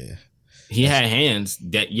 Yeah. He had hands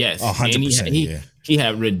that, yes. 100%. He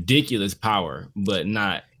had ridiculous power, but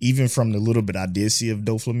not. Even from the little bit I did see of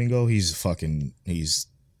Doflamingo, he's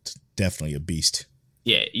definitely a beast.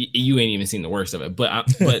 Yeah, you ain't even seen the worst of it. But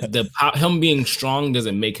him being strong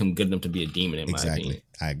doesn't make him good enough to be a demon, in my opinion.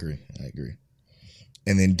 I agree.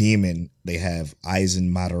 And then demon, they have Aizen,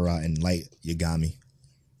 Madara, and Light Yagami.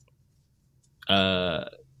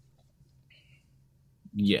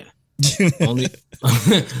 Yeah. The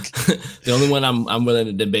only one I'm willing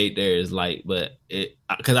to debate there is Light, but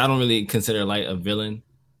because I don't really consider Light a villain.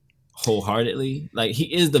 wholeheartedly. Like he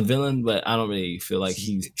is the villain, but I don't really feel like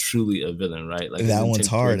he's truly a villain, right? Like that one's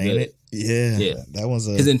hard, ain't it? Yeah. That one's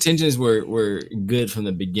his intentions were good from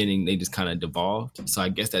the beginning. They just kind of devolved. So I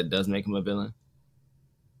guess that does make him a villain.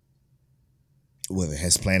 Well,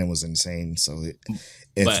 his planning was insane. So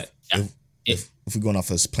if we're going off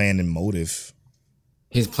his plan and motive,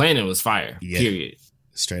 his planning was fire. Yeah. Period.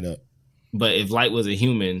 Straight up. But if Light was a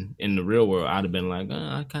human in the real world, I'd have been like,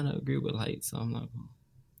 I kind of agree with Light, so I'm not going to.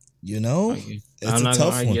 You know, it's a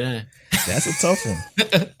tough one. That. That's a tough one.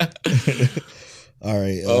 All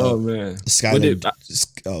right. Oh man,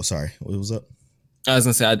 Skylar. Sorry. What was up? I was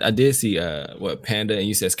gonna say I did see what Panda, and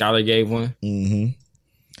you said Skylar gave one. Mm-hmm.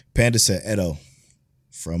 Panda said Edo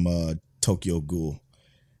from Tokyo Ghoul,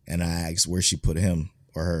 and I asked where she put him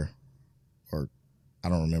or her, or I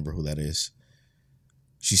don't remember who that is.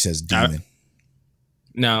 She says demon.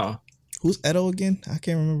 Now, who's Edo again? I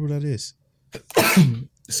can't remember who that is.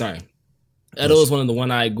 Sorry, Edo is one of the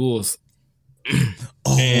one-eyed ghouls.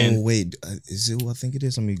 Wait, is it who I think it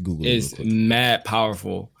is? Let me Google it. It's mad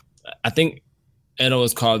powerful. I think Edo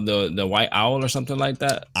is called the White Owl or something like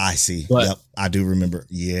that. I see. Yep, I do remember.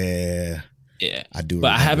 Yeah, I do.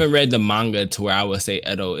 But I haven't read the manga to where I would say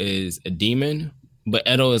Edo is a demon, but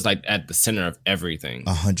Edo is like at the center of everything.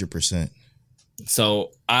 100%. So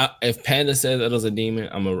if Panda says Edo's a demon,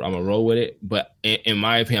 I'm a roll with it. But in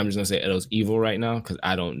my opinion, I'm just gonna say Edo's evil right now because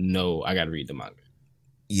I don't know. I gotta read the manga.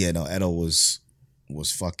 Yeah, no, Edo was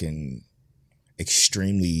fucking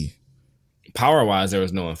extremely power wise. There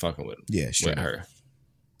was no one fucking with him. Yeah, with her.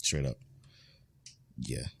 Straight up.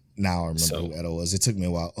 Yeah. Now I remember who Edo was. It took me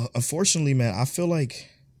a while. Unfortunately, man, I feel like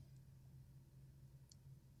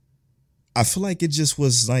it just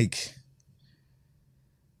was like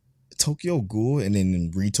Tokyo Ghoul and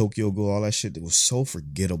then Tokyo Ghoul, all that shit. It was so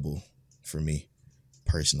forgettable for me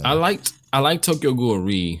personally. I liked Tokyo Ghoul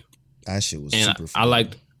Re. That shit was super fun.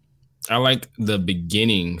 I liked the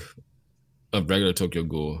beginning of regular Tokyo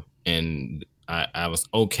Ghoul, and I was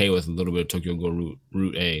okay with a little bit of Tokyo Ghoul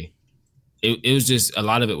Route A. It was just a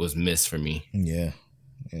lot of it was missed for me. Yeah,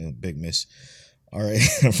 big miss. All right,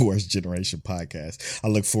 Worst Generation podcast. I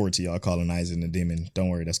look forward to y'all colonizing the demon. Don't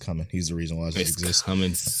worry, that's coming. He's the reason why it exists. It's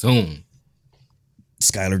coming soon.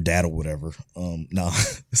 Skylar Dad or whatever. No,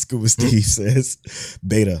 Scuba Steve says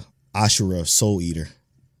Beta Ashura Soul Eater.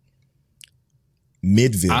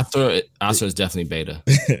 Midville. Ashura is definitely Beta.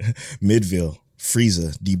 Midville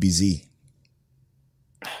Frieza DBZ.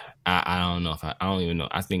 I don't know I don't even know.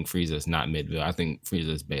 I think Frieza is not Midville. I think Frieza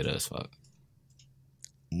is Beta as fuck.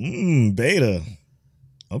 Beta.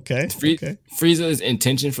 Okay. Okay. Frieza's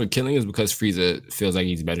intention for killing is because Frieza feels like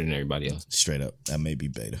he's better than everybody else. Straight up. That may be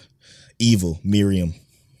Beta. Evil. Miriam.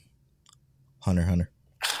 Hunter.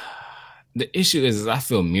 The issue is I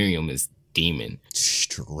feel Miriam is demon.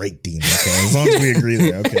 Straight demon. Okay. As long as we agree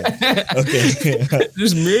there. Okay.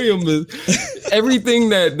 Just Miriam is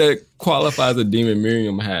everything that qualifies a demon.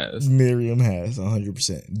 Miriam has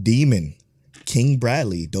 100%. Demon. King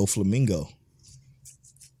Bradley. Doflamingo.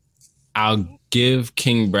 I'll give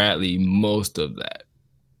King Bradley most of that.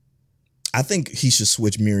 I think he should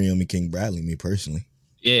switch Miriam and King Bradley, me personally.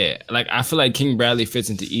 Yeah, like I feel like King Bradley fits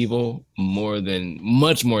into evil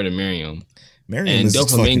much more than Miriam. Miriam is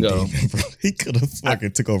Doflamingo. Demon, bro. He could have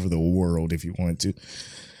fucking took over the world if he wanted to.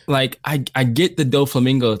 Like I get the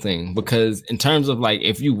Doflamingo thing because in terms of like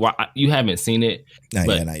if you haven't seen it,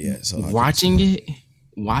 not yet. So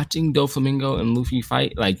watching Doflamingo and Luffy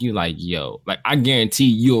fight, like you like, yo, like I guarantee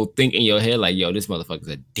you'll think in your head like, yo, this motherfucker's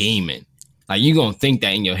a demon. Like you gonna think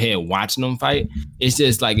that in your head watching them fight. It's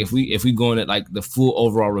just like if we go into like the full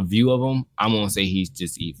overall review of him, I'm gonna say he's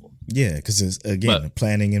just evil. Yeah, because it's again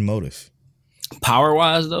planning and motive. Power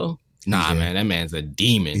wise though, man, that man's a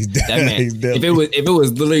demon. That man, if it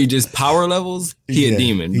was literally just power levels, he a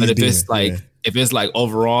demon. But if it's like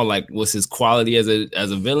overall, like what's his quality as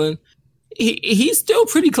a villain? He's still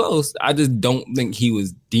pretty close. I just don't think he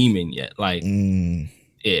was demon yet. Like,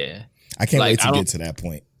 yeah. I can't wait to get to that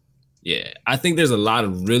point. Yeah. I think there's a lot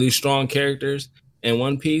of really strong characters in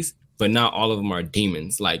One Piece, but not all of them are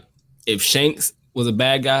demons. Like, if Shanks was a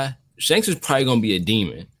bad guy, Shanks is probably going to be a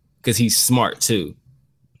demon because he's smart too.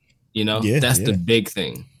 You know? Yeah, that's the big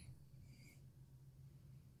thing.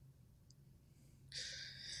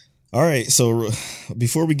 All right, so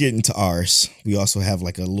before we get into ours, we also have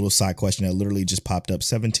like a little side question that literally just popped up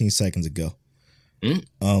 17 seconds ago.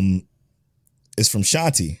 It's from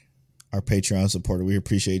Shanti, our Patreon supporter. We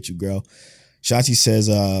appreciate you, girl. Shanti says,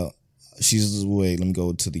 wait, let me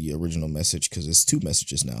go to the original message because it's two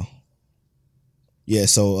messages now. Yeah,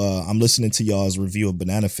 so I'm listening to y'all's review of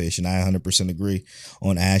Banana Fish, and I 100% agree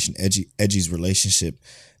on Ash and Edgy's relationship.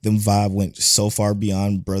 Them vibe went so far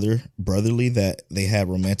beyond brotherly that they had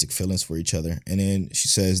romantic feelings for each other. And then she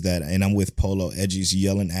says that, and I'm with Polo, Edgy's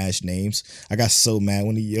yelling Ash names. I got so mad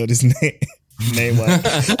when he yelled his name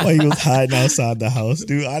while he was hiding outside the house,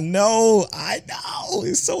 dude. I know.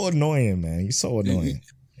 It's so annoying, man. He's so annoying.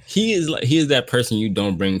 He is that person you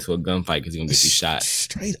don't bring to a gunfight because he's gonna get you shot.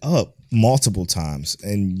 Straight up, multiple times.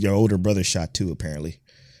 And your older brother shot too, apparently.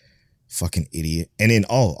 Fucking idiot. And then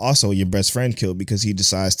also your best friend killed because he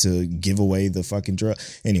decides to give away the fucking drug.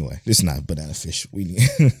 Anyway, this is not Banana Fish.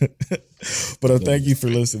 But thank you for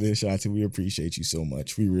listening, Shotty. We appreciate you so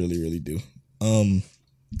much. We really, really do. I'm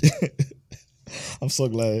so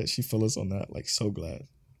glad she felt us on that. Like, so glad.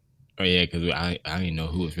 Oh yeah, because I didn't know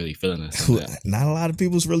who was really feeling us. Not a lot of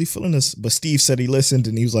people was really feeling us, but Steve said he listened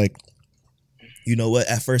and he was like, you know what?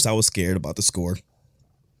 At first I was scared about the score,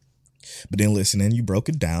 but then listening, you broke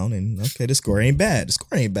it down, and okay, the score ain't bad.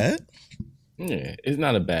 Yeah, it's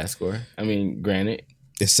not a bad score. I mean, granted,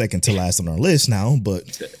 it's second to last on our list now,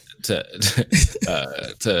 but to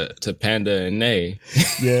Panda and Nay,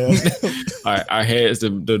 yeah, our heads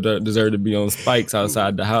deserve to be on spikes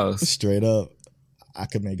outside the house. Straight up.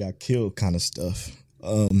 Akame got killed kind of stuff.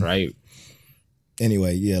 Right.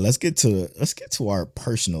 Anyway, yeah, let's get to our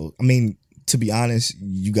personal. I mean, to be honest,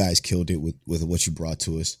 you guys killed it with what you brought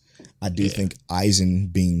to us. I do think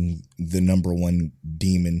Aizen being the number one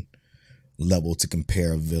demon level to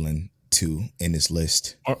compare a villain to in this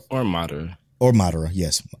list. Or Madara. Or Madara,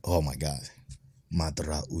 yes. Oh my God.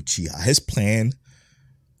 Madara Uchiha. His plan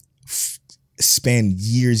spanned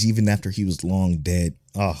years even after he was long dead.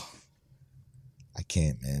 Oh, I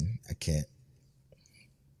can't, man. I can't.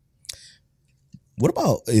 What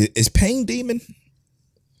about, is Pain demon?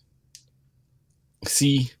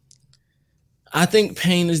 See, I think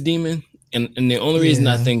Pain is demon. And the only reason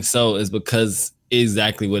I think so is because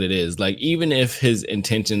exactly what it is. Like, even if his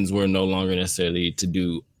intentions were no longer necessarily to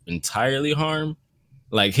do entirely harm,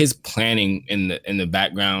 like his planning in the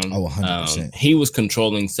background, 100%. He was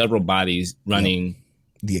controlling several bodies running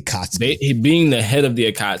the Akatsuki. Being the head of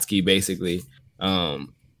the Akatsuki, basically.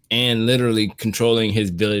 And literally controlling his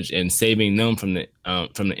village and saving them from the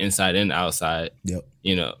inside and outside. Yep.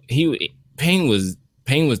 You know, Pain was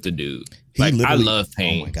the dude. Like, I love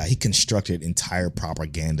Pain. Oh my God, he constructed entire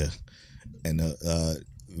propaganda and the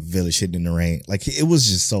village hidden in the rain. Like, it was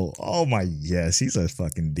just so. Oh my, yes, he's a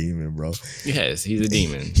fucking demon, bro. Yes, he's a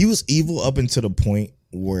demon. He was evil up until the point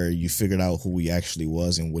where you figured out who he actually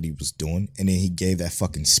was and what he was doing, and then he gave that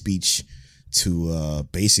fucking speech to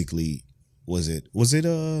basically. Was it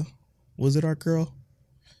our girl?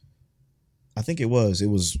 I think it was. It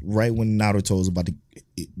was right when Naruto was about to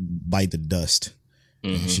bite the dust.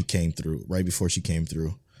 Mm-hmm. And she came through, right before she came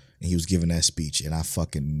through. And he was giving that speech, and I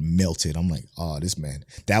fucking melted. I'm like, oh, this man.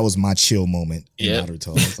 That was my chill moment in Naruto.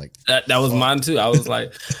 I was like, that was mine too. I was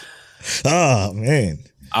like, oh, man.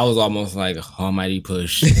 I was almost like, almighty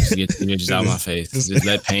push. Just get the bitches out of my face. Just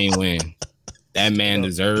let Pain win. That man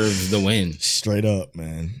deserves the win. Straight up,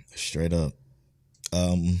 man. Straight up.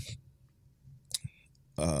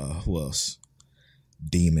 Who else?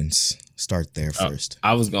 Demons. Start there first.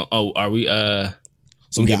 I was going. Oh, are we?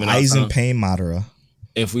 So we got Aizen, Pain, Madara.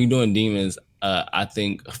 If we doing demons, I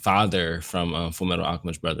think Father from Fullmetal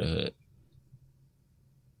Alchemist Brotherhood.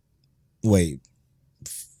 Wait.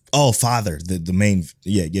 Oh, Father, the main.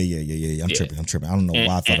 Yeah. I'm tripping. I don't know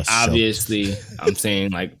why I thought of obviously, I'm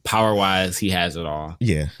saying, like, power wise, he has it all.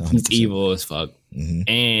 Yeah, 100%. He's evil as fuck. Mm-hmm.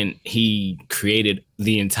 And he created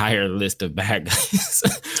the entire list of bad guys.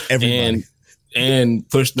 Everybody. and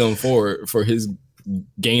pushed them forward for his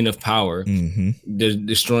gain of power,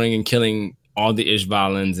 destroying and killing all the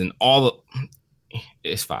Ishvalans and all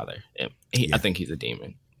his father. I think he's a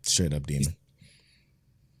demon. Straight up demon.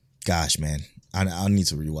 Gosh, man. I need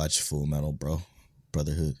to rewatch Fullmetal, bro.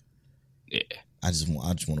 Brotherhood. Yeah. I just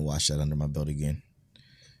want to watch that under my belt again.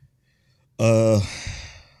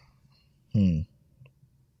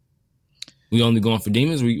 We only going for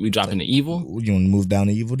demons? We dropping to evil? You want to move down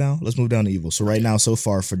to evil now? Let's move down to evil. So right now, so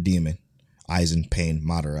far for demon, Aizen, Pain,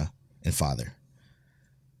 Madara, and Father.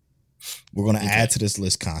 We're going to add to this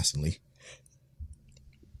list constantly.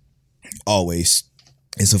 Always.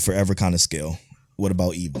 It's a forever kind of scale. What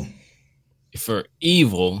about evil? For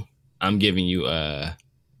evil, I'm giving you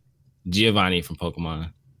Giovanni from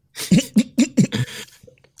Pokemon.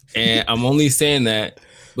 And I'm only saying that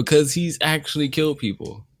because he's actually killed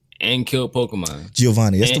people and killed Pokemon.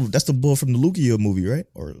 Giovanni, that's the boy from the Lugia movie, right?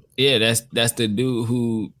 Or yeah, that's the dude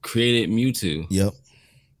who created Mewtwo. Yep.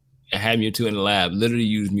 And had Mewtwo in the lab. Literally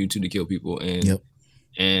used Mewtwo to kill people, and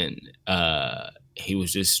and he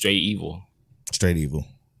was just straight evil. Straight evil.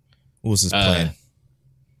 What was his plan?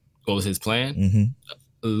 What was his plan? Mm-hmm.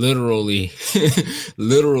 Literally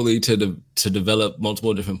to develop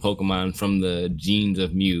multiple different Pokemon from the genes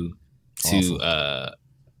of Mew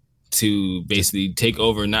to basically take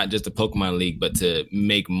over not just the Pokemon League, but to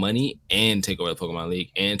make money and take over the Pokemon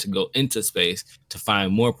League and to go into space to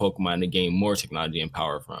find more Pokemon to gain more technology and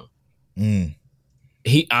power from.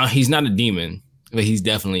 He's not a demon, but he's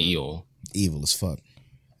definitely evil. Evil as fuck.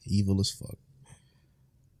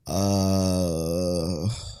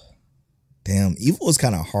 Damn, evil is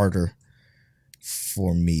kind of harder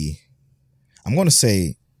for me. I'm gonna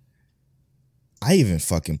say I even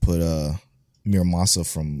fucking put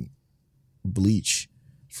Muramasa from Bleach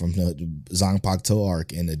from the Zanpakuto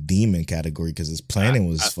arc in the demon category because his planning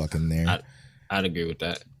was fucking there. I'd agree with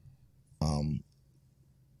that.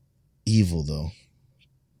 Evil though.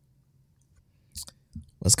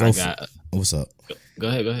 Let's go. What's up? Go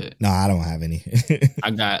ahead. No, I don't have any. I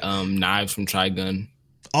got Knives from Trigun.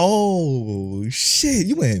 Oh shit,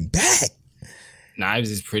 you went back. Knives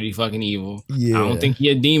is pretty fucking evil. Yeah. I don't think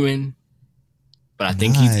he's a demon, but I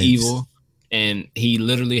think he's evil. And he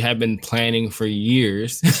literally had been planning for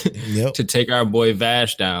years to take our boy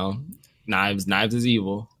Vash down. Knives is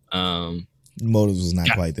evil. Motives was not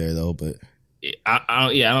quite there though, but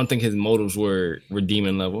I don't think his motives were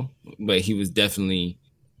demon level, but he was definitely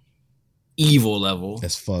evil level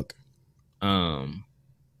as fuck.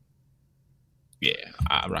 Yeah,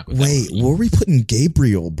 I rock with that. Wait, were we putting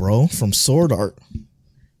Gabriel, bro, from Sword Art?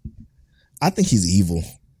 I think he's evil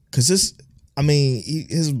because his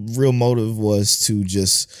real motive was to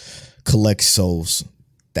just collect souls.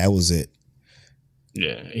 That was it.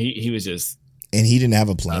 Yeah, he was just, and he didn't have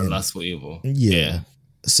a plan. Lustful evil. Yeah.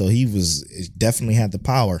 So he definitely had the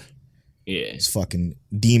power. Yeah, his fucking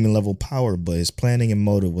demon level power, but his planning and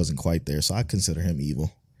motive wasn't quite there. So I consider him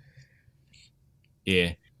evil.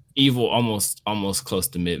 Yeah. Evil, almost close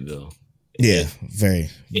to Midville. Yeah, very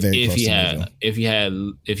close to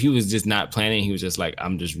Midville. If he was just not planning, he was just like,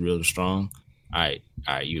 I'm just real strong. All right,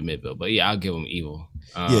 you Midville. But yeah, I'll give him evil.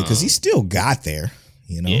 Because he still got there,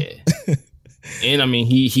 you know. Yeah, and I mean,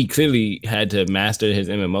 he clearly had to master his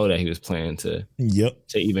MMO that he was playing to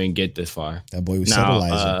even get this far. That boy was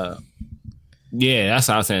Subtilizer. Yeah, that's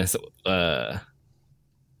what I was saying. So,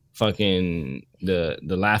 fucking the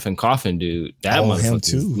laughing coffin dude, that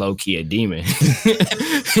motherfucker is low key a demon.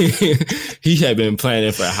 He had been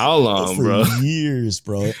planning for how long, bro? Years,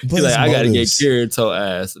 bro. But he's like, I gotta get Kirito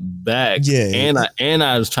ass back. Yeah, and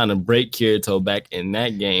I was trying to break Kirito back in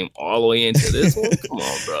that game all the way into this one. Come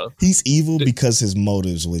on, bro. He's evil because his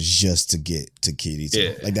motives was just to get to Kirito.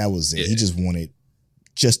 Yeah. Like that was it. Yeah. He just wanted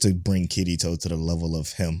just to bring Kirito to the level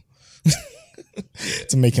of him.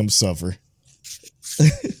 To make him suffer.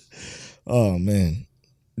 Oh man,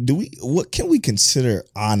 what can we consider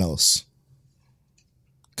Anos?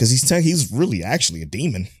 Because he's really actually a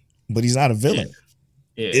demon, but he's not a villain.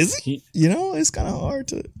 Yeah. Is he? It's kind of hard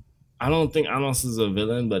to. I don't think Anos is a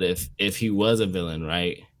villain, but if he was a villain,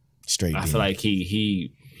 right? Straight. I feel like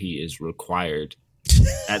he is required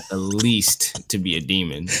at the least to be a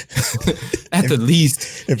demon. At the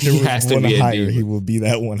least, if there was one higher, he will be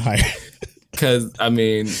that one higher. Because, I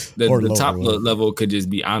mean, the top level could just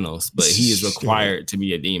be Anos, but he is required to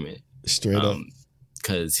be a demon. Straight up.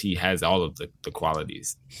 Because he has all of the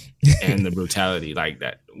qualities and the brutality like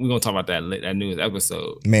that. We're going to talk about that newest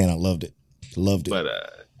episode. Man, I loved it. But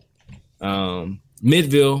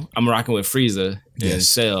Midville, I'm rocking with Frieza and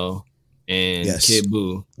Cell and Kid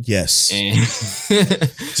Buu. Yes. And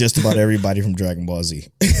just about everybody from Dragon Ball Z.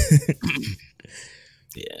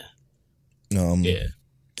 Yeah.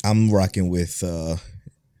 I'm rocking with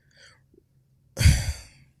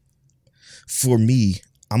for me,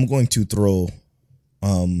 I'm going to throw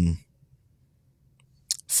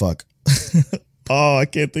fuck. Oh, I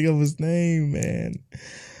can't think of his name, man.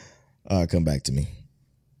 Come back to me.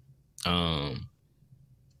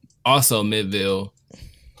 Also Midville.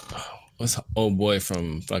 What's old boy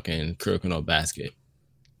from fucking Kuroko no Basket?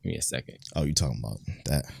 Give me a second. Oh, you talking about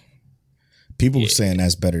that? People saying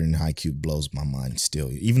that's better than Haikyuu blows my mind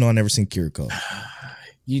still, even though I never seen Kiriko.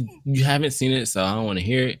 You haven't seen it, so I don't want to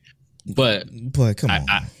hear it. But come on,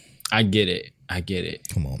 I get it.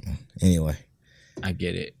 Come on, man. Anyway, I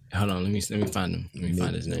get it. Hold on, let me find him. Let me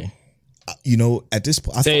find his name. At this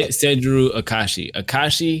point, Seijiro Akashi.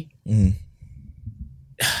 Akashi,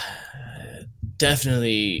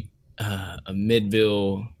 definitely a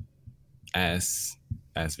Midville ass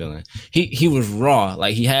villain. He was raw.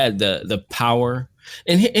 Like he had the power,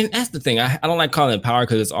 and that's the thing. I don't like calling it power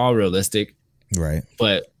because it's all realistic, right?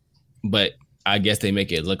 But I guess they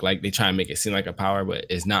make it look like they try and make it seem like a power, but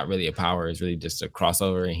it's not really a power. It's really just a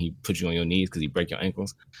crossover, and he puts you on your knees because he break your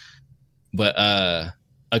ankles. But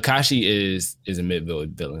Akashi is a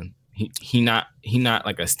mid-villain. He not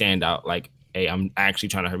like a standout. Like, hey, I'm actually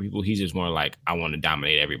trying to hurt people. He's just more like, I want to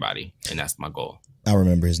dominate everybody, and that's my goal. I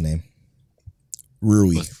remember his name,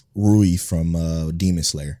 Rui from Demon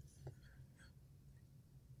Slayer.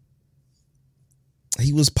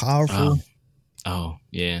 He was powerful. Oh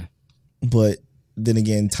yeah. But then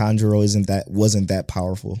again, Tanjiro wasn't that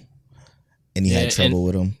powerful, and he had trouble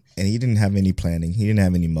with him, and he didn't have any planning. He didn't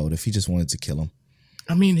have any motive. He just wanted to kill him.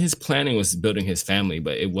 I mean, his planning was building his family,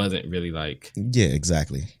 but it wasn't really like. Yeah,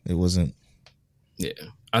 exactly. It wasn't. Yeah,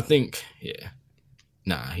 I think. Yeah,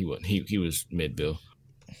 nah, he wasn't. He was mid-bill.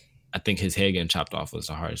 I think his head getting chopped off was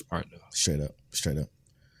the hardest part, though. Straight up.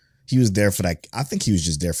 He was there for that. I think he was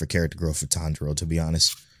just there for character growth for Tanjiro, to be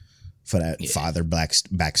honest, for that father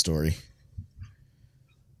backstory.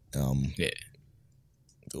 Yeah.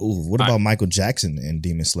 Ooh, what about Michael Jackson in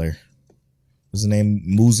Demon Slayer? What's his name?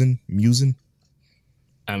 Musin?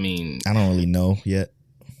 I mean, I don't really know yet.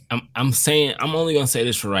 I'm saying I'm only gonna say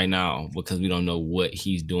this for right now because we don't know what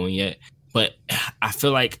he's doing yet. But I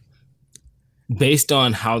feel like based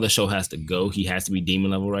on how the show has to go, he has to be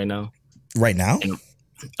demon level right now. Right now? And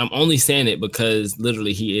I'm only saying it because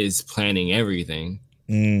literally he is planning everything.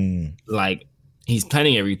 Like, he's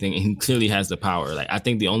planning everything, and he clearly has the power. Like, I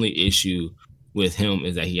think the only issue with him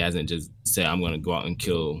is that he hasn't just said, I'm going to go out and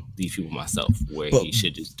kill these people myself, where he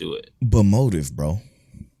should just do it. But motive, bro.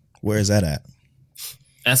 Where is that at?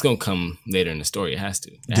 That's going to come later in the story. It has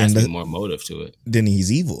to. It has to be more motive to it. Then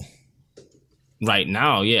he's evil. Right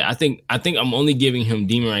now, yeah. I think I'm only giving him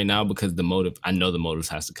demon right now because the motive, I know the motives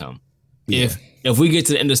has to come. Yeah. If we get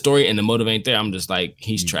to the end of the story and the motive ain't there, I'm just like,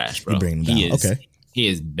 he's trash, bro. He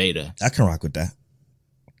is beta. I can rock with that.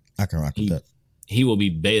 He will be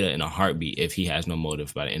beta in a heartbeat if he has no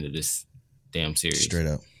motive by the end of this damn series. Straight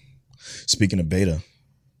up. Speaking of beta.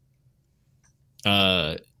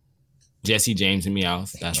 Jesse James and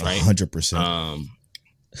Meowth. That's right. 100%.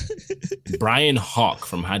 Brian Hawk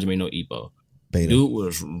from Hajime no Ippo. Beta. Dude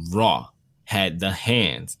was raw. Had the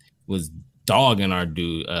hands. Was dogging our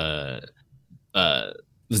dude. But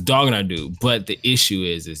the issue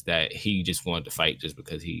is that he just wanted to fight just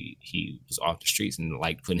because he was off the streets and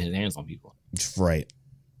liked putting his hands on people. Right.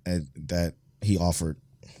 And that he offered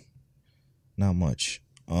not much.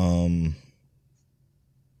 Who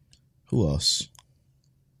else?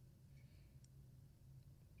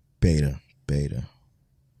 Beta.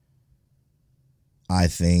 I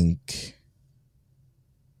think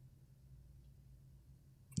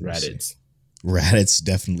Raditz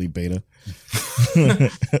definitely beta. Yo,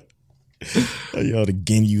 the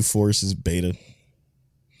Ginyu Force is beta.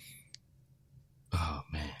 Oh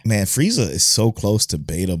man, Frieza is so close to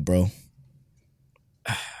beta, bro.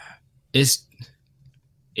 I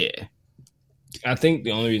think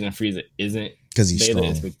the only reason Frieza isn't because he's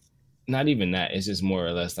beta strong. is not even that. It's just more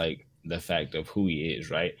or less like the fact of who he is,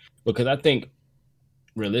 right? Because I think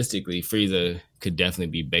realistically, Frieza could definitely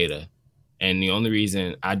be beta. And the only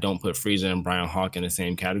reason I don't put Frieza and Brian Hawk in the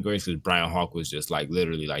same category is because Brian Hawk was just like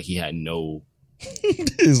literally like he had no.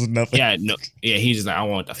 There's nothing. He's just like, I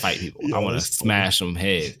want to fight people. I want to smash them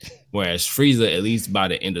head. Whereas Frieza, at least by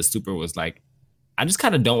the end of Super, was like, I just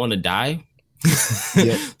kind of don't want to die.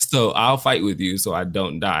 Yep. So I'll fight with you so I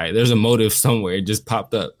don't die. There's a motive somewhere. It just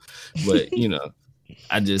popped up. But, bro.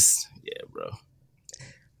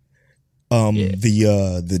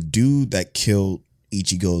 The dude that killed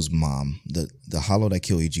Ichigo's mom, the hollow that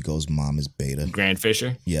killed Ichigo's mom is beta. Grand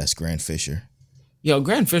Fisher? Yes, Grand Fisher. Yo,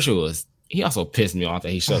 Grand Fisher he also pissed me off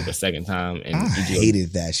that he showed up the second time. And I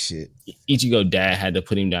hated that shit. Ichigo dad had to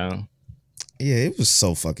put him down. Yeah, it was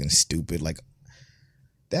so fucking stupid. Like,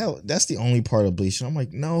 that's the only part of Bleach. I'm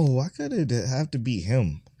like, no, why could it have to be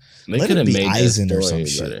him? They could have made Aizen or some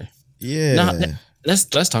shit. Better. Yeah. Let's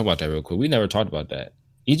talk about that real quick. We never talked about that.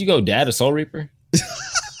 Ichigo dad a Soul Reaper?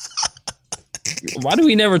 Why do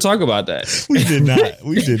we never talk about that? We did not.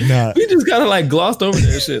 We just kind of like glossed over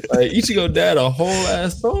that shit. Like, Ichigo dad a whole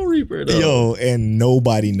ass Soul Reaper though. Yo, and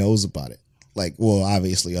nobody knows about it. Like, well,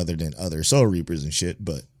 obviously other than other Soul Reapers and shit,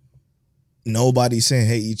 but nobody's saying,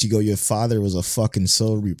 hey, Ichigo, your father was a fucking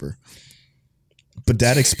Soul Reaper. But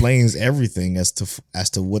that explains everything as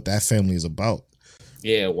to what that family is about.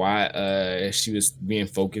 Yeah, why she was being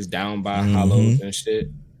focused down by hollows and shit.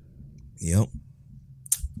 Yep.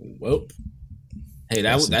 Well, hey,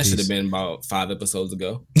 that should have been about 5 episodes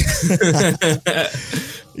ago.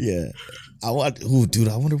 Yeah. I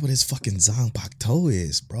wonder what his fucking Zanpakuto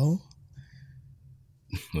is, bro.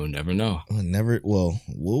 We'll never know.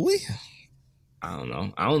 Will we? I don't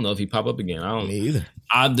know. I don't know if he pop up again. I don't. Me either.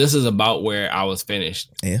 This is about where I was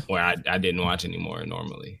finished. Yeah. Where I didn't watch anymore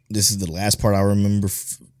normally. This is the last part I remember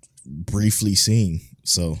briefly seeing.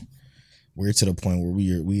 So we're to the point where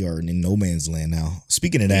we are in no man's land now.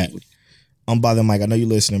 Speaking of that, Unbothered Mike, I know you're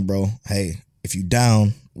listening, bro. Hey, if you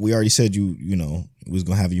down, we already said you know, we was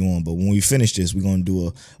gonna have you on, but when we finish this, we're gonna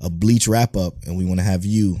do a Bleach wrap up, and we want to have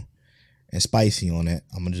you and Spicy on it.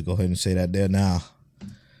 I'm gonna just go ahead and say that there now.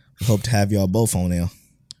 We hope to have y'all both on there.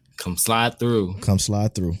 Come slide through.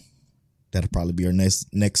 That'll probably be our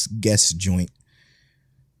next guest joint,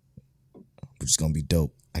 which is gonna be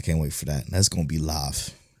dope. I can't wait for that. That's gonna be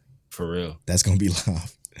live. For real. That's gonna be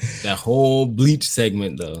live. That whole Bleach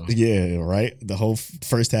segment, though. Yeah, right. The whole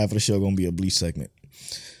first half of the show gonna be a Bleach segment.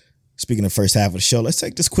 Speaking of first half of the show, let's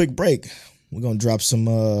take this quick break. We're gonna drop some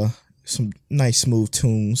nice smooth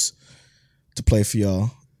tunes to play for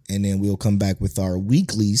y'all, and then we'll come back with our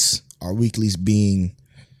weeklies. Our weeklies being,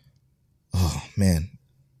 oh man,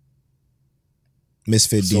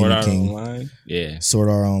 Misfit Demon King, Online. Yeah, Sword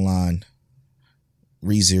Art Online,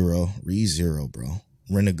 ReZero, bro,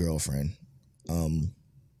 Rent a Girlfriend, and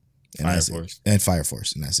Fire Force, and Fire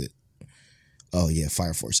Force, and that's it. Oh yeah,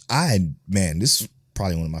 Fire Force. This is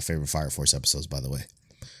probably one of my favorite Fire Force episodes, by the way.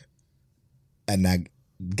 And I'm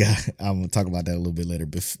gonna talk about that a little bit later.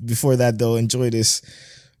 Before that, though, enjoy this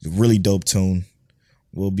really dope tune.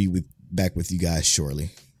 We'll be back with you guys shortly,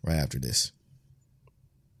 right after this.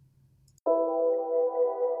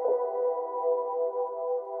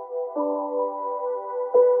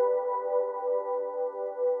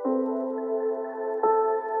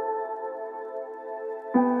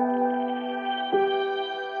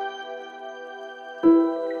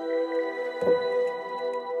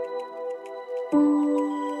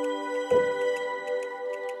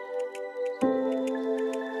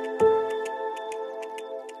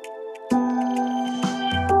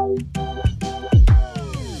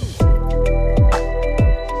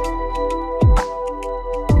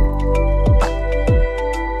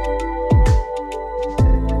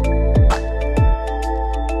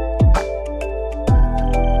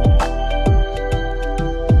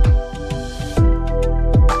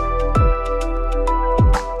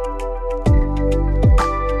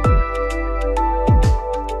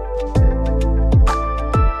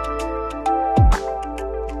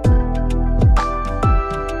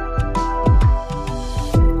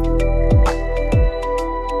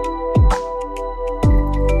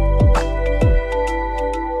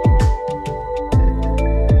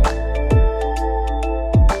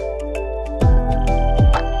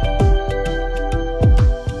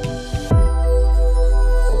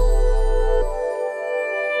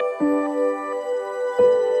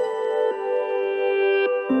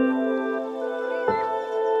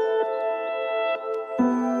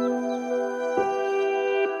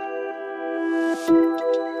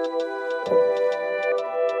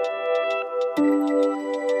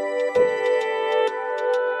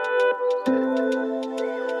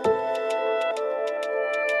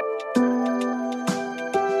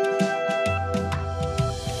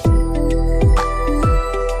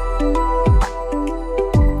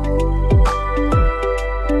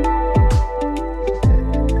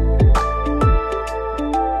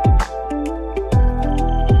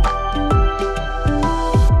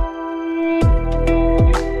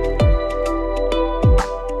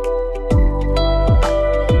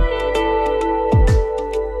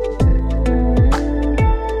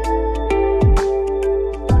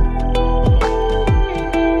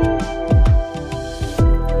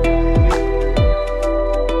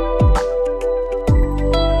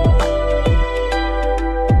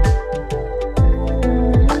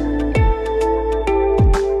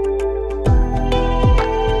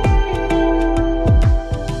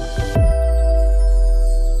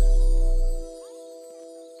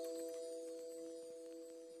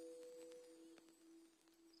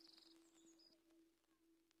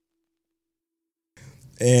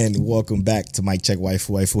 And welcome back to Mic Check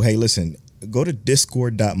Waifu. Hey, listen, go to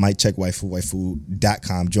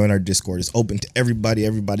discord.miccheckwaifu.com. Join our Discord. It's open to everybody.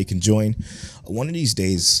 Everybody can join. One of these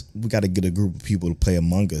days, we got to get a group of people to play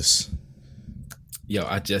Among Us. Yo,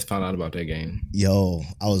 I just found out about that game. Yo,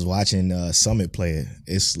 I was watching Summit play it.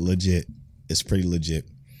 It's legit. It's pretty legit.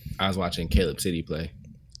 I was watching Caleb City play.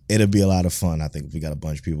 It'll be a lot of fun. I think if we got a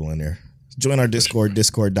bunch of people in there. Join our Discord,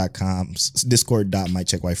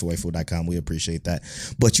 discord.miccheckwaifu.com. We appreciate that.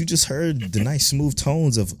 But you just heard the nice smooth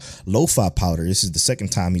tones of Lo-Fi Powder. This is the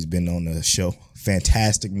second time he's been on the show.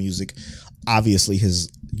 Fantastic music. Obviously, his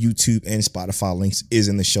YouTube and Spotify links is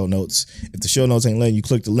in the show notes. If the show notes ain't letting you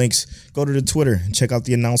click the links, go to the Twitter and check out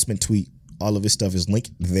the announcement tweet. All of his stuff is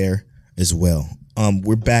linked there as well.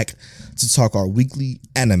 We're back to talk our weekly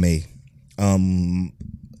anime.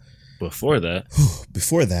 Before that,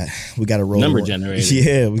 we got to roll number generator.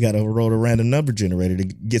 Yeah, we got to roll a random number generator to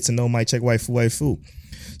get to know Mic Check Waifu.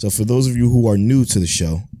 So for those of you who are new to the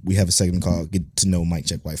show, we have a segment called Get to Know Mic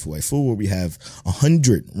Check Waifu, where we have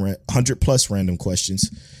 100 plus random questions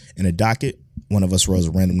in a docket. One of us rolls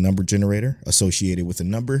a random number generator associated with a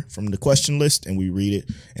number from the question list, and we read it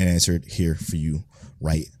and answer it here for you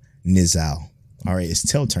right now. All right, it's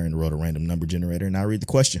Tell turn to roll a random number generator, and I'll read the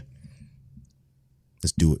question.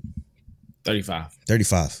 Let's do it. 35.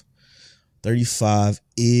 35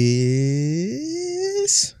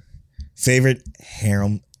 is favorite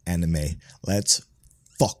harem anime. Let's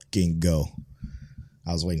fucking go.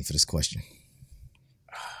 I was waiting for this question.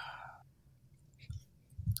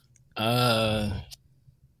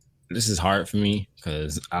 This is hard for me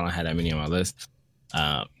because I don't have that many on my list.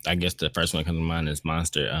 I guess the first one that comes to mind is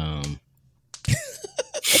Monster.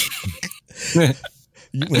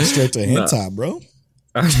 You went straight to hentai, bro.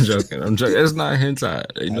 I'm joking. It's not hentai.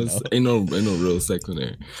 Ain't no real sex in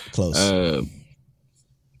there. Close.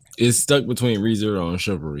 It's stuck between ReZero and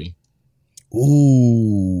Chivalry.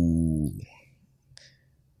 Ooh.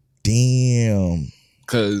 Damn.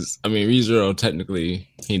 Because ReZero technically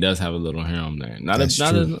he does have a little harem there. Not a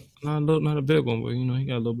big one, but he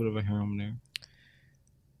got a little bit of a harem there.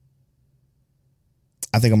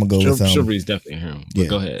 I think I'm gonna go with Chivalry's definitely a harem. Yeah,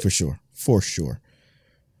 go ahead. For sure.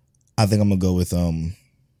 I think I'm gonna go with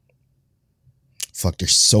Fuck,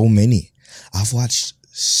 there's so many. I've watched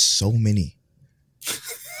so many.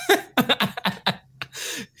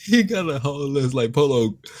 He got a whole list like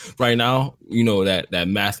Polo right now. That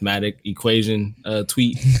mathematic equation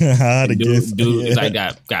tweet. Dude, like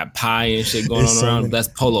got pi and shit going on around. That's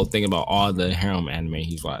Polo thinking about all the harem anime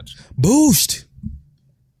he's watched. Boost.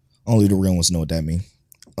 Only the real ones know what that means.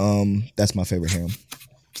 That's my favorite harem.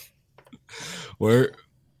 Word.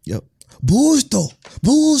 Yep. Busto.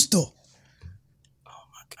 Oh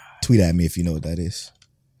my god. Tweet at me if you know what that is.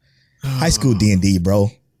 High School D&D, bro.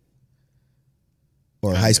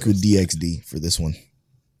 Or High School DxD for this one.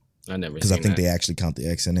 I never. Because I think they actually count the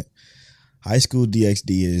X in it. High School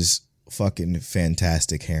DxD is fucking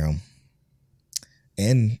fantastic harem.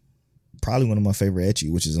 And probably one of my favorite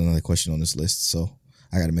ecchi, which is another question on this list. So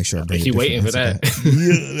I got to make sure I bring it. You waiting for that?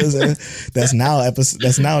 Yeah,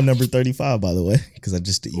 that's now number 35, by the way, because I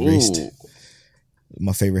just erased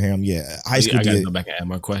my favorite harem. Yeah, High School. I got to go back and add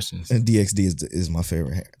more questions. DxD is my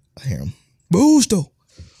favorite harem. Boosto.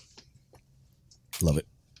 Love it.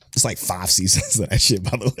 It's like 5 seasons of that shit,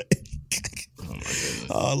 by the way. Oh my goodness.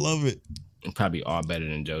 Oh, I love it. Probably all better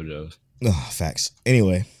than JoJo's. Oh, facts.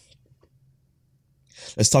 Anyway,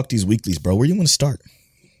 let's talk these weeklies, bro. Where you want to start?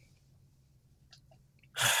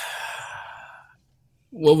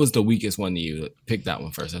 What was the weakest one to you? Pick that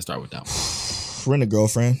one first. Let's start with that one. Rent a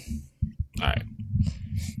Girlfriend. All right.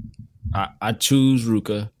 I choose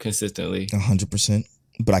Ruka consistently. 100%.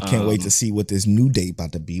 But I can't wait to see what this new date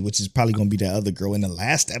about to be, which is probably going to be that other girl in the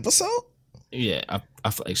last episode. Yeah, I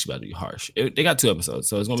feel like she's about to be harsh. They got 2 episodes,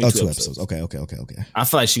 so it's going to be 2 episodes. Okay. I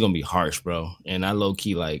feel like she's going to be harsh, bro. And I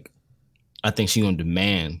low-key, I think she's going to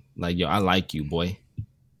demand, yo, I like you, boy.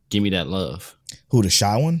 Give me that love. Who, the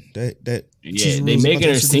shy one? That yeah, they making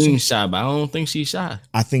her seem shy, but I don't think she's shy.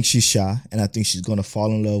 I think she's shy, and I think she's going to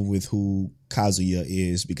fall in love with who Kazuya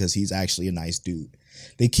is because he's actually a nice dude.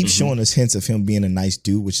 They keep showing us hints of him being a nice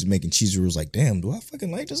dude, which is making Chizuru's like, damn, do I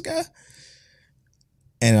fucking like this guy?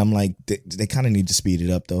 And I'm like, they kind of need to speed it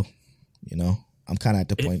up, though. I'm kind of at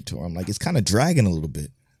the point to where I'm like, it's kind of dragging a little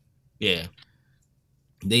bit. Yeah.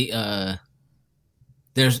 There's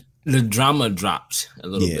the drama dropped a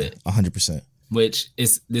little bit. 100%. Which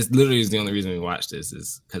this literally is the only reason we watch this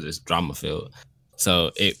is because it's drama filled.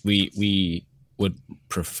 So we would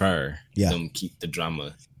prefer them keep the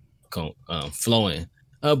drama flowing.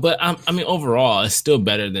 But overall, it's still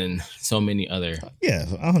better than so many other. Yeah,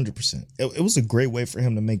 100%. It was a great way for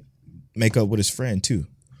him to make up with his friend too,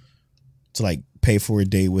 to pay for a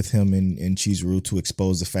date with him and Chizuru to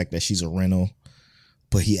expose the fact that she's a rental.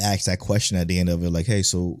 But he asked that question at the end of it, like, "Hey,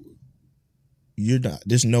 so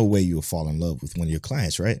there's no way you'll fall in love with one of your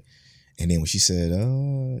clients, right?" And then when she said,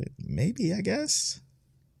 maybe, I guess.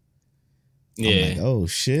 Yeah. I'm like, oh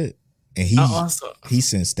shit. And he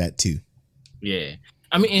sensed that too. Yeah.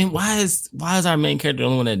 And why is our main character the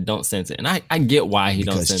only one that don't sense it? And I get why he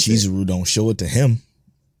don't sense it. Because Chizuru don't show it to him.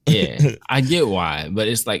 Yeah, I get why, but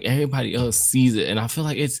it's like everybody else sees it, and I feel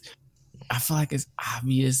like it's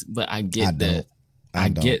obvious, but I get that. I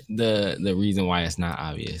get the reason why it's not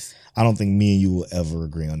obvious. I don't think me and you will ever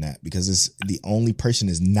agree on that because it's the only person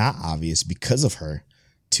is not obvious because of her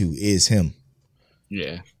to is him.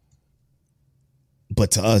 Yeah.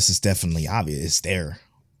 But to us, it's definitely obvious. It's there.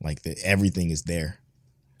 Like everything is there.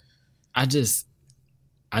 I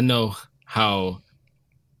know how,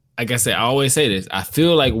 like I said, I always say this. I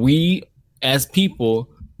feel like we as people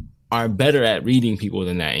are better at reading people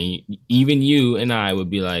than that. And even you and I would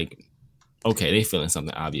be like, okay, they feeling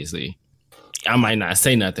something, obviously. I might not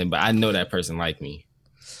say nothing, but I know that person like me.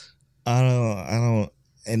 I don't.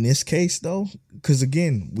 In this case, though, because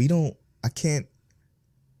again,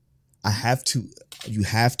 you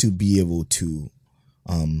have to be able to,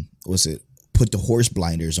 put the horse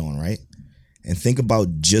blinders on, right? And think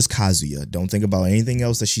about just Kazuya. Don't think about anything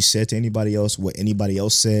else that she said to anybody else, what anybody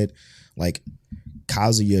else said. Like,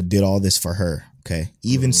 Kazuya did all this for her, okay?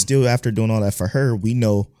 Even still after doing all that for her, we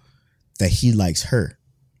know that he likes her,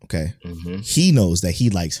 okay? He knows that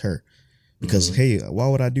he likes her because, hey, why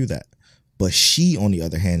would I do that? But she, on the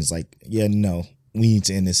other hand, is like, yeah, no, we need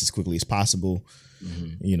to end this as quickly as possible.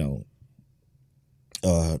 You know,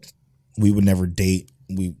 we would never date.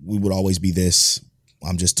 We would always be this.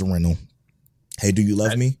 I'm just a rental. Hey, do you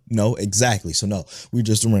love me? No, exactly. So no, we're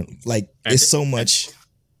just a rental. Like, it's so much.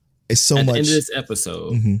 It's so much. At the end of this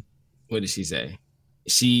episode, what did she say?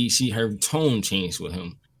 Her tone changed with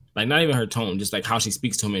him. Like, not even her tone, just like how she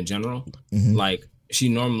speaks to him in general. Like, she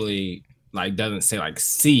normally like doesn't say like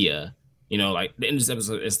see ya. You know, like the end of this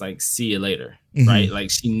episode, it's like see you later, right? Like,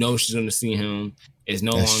 she knows she's going to see him. It's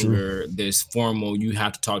no longer this formal, you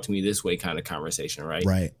have to talk to me this way kind of conversation, right?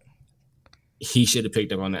 Right. He should have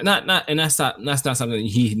picked up on that. And that's not something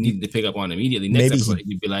he needed to pick up on immediately. Next episode,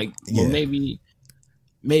 he'd be like, well,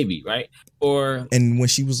 maybe, right? Or and when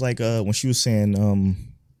she was like, when she was saying,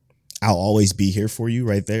 I'll always be here for you,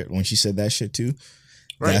 right there. When she said that shit too,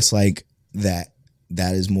 right. That's like that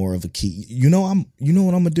is more of a key. You know what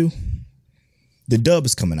I'm gonna do? The dub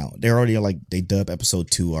is coming out. They're already they dub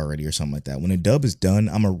episode 2 already or something like that. When the dub is done,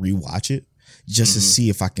 I'm gonna rewatch it just to see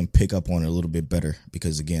if I can pick up on it a little bit better.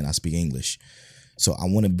 Because again, I speak English, so I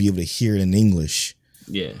want to be able to hear it in English.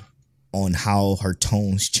 Yeah. On how her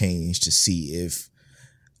tones change to see if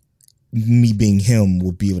me being him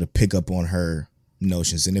will be able to pick up on her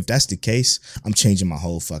notions. And if that's the case, I'm changing my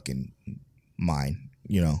whole fucking mind.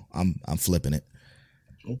 You know, I'm flipping it.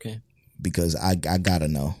 Okay. Because I gotta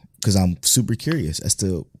know. Because I'm super curious as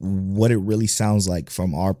to what it really sounds like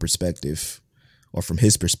from our perspective or from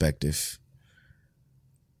his perspective.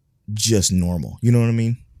 Just normal. You know what I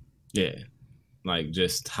mean? Yeah. Like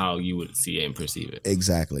just how you would see it and perceive it.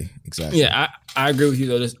 Exactly. Yeah, I agree with you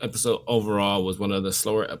though. This episode overall was one of the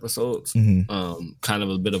slower episodes. Kind of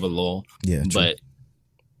a bit of a lull. Yeah. True. But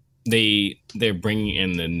they're bringing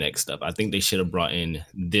in the next stuff. I think they should have brought in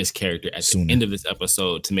this character at the end of this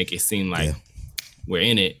episode to make it seem like we're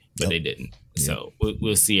in it, but they didn't. Yep. So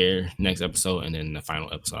we'll see her next episode and then the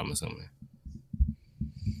final episode, I'm assuming.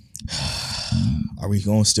 Are we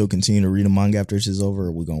going to still continue to read the manga after this is over, or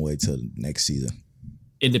are we going to wait till next season?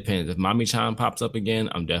 It depends. If Mami-chan pops up again,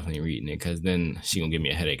 I'm definitely reading it because then she gonna give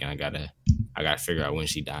me a headache and I gotta figure out when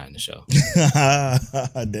she died in the show.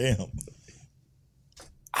 Damn.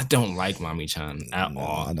 I don't like Mami-chan at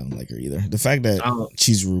all. I don't like her either. The fact that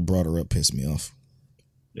Chizuru brought her up pissed me off.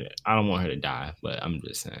 Yeah, I don't want her to die, but I'm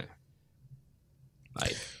just saying,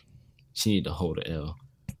 like, she need to hold the L.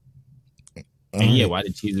 And why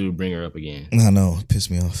did Chizuru bring her up again? I know, it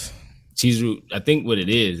pissed me off. Chizuru, I think what it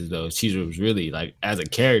is though, Chizuru was really like as a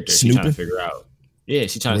character, she's trying to figure out. Yeah,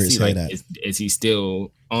 she's trying to see like, is he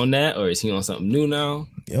still on that or is he on something new now?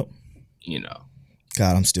 Yep. You know.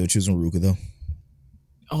 God, I'm still choosing Ruka though.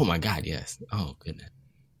 Oh my God, yes. Oh goodness,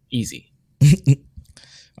 easy.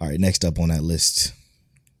 All right, next up on that list.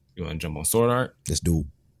 You want to jump on Sword Art? Let's do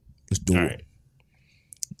it. Right.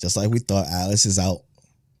 Just like we thought, Alice is out.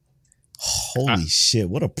 Holy shit!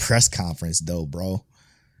 What a press conference though, bro.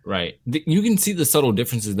 Right. You can see the subtle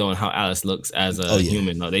differences though in how Alice looks as a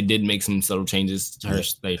human. Though they did make some subtle changes to her,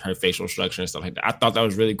 like her facial structure and stuff like that. I thought that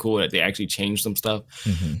was really cool that they actually changed some stuff.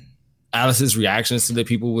 Alice's reactions to the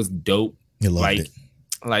people was dope. You loved it.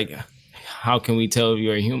 Like, how can we tell if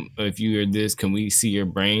you're a human? If you're this, can we see your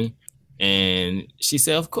brain? And she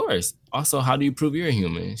said, of course. Also, how do you prove you're a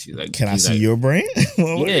human? She's like, can I see your brain?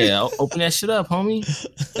 Yeah, open that shit up, homie.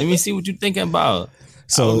 Let me see what you're thinking about.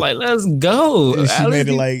 So I was like, let's go. She made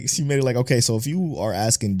it like, okay, so if you are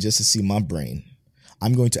asking just to see my brain,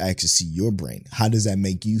 I'm going to actually see your brain. How does that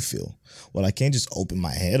make you feel? Well, I can't just open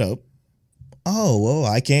my head up. Oh, well,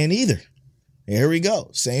 I can't either. Here we go.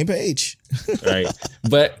 Same page. Right.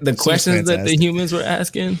 But the questions that the humans were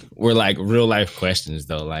asking were like real life questions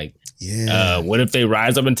though. Like, what if they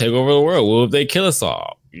rise up and take over the world? What if they kill us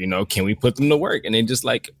all? You know, can we put them to work? And they just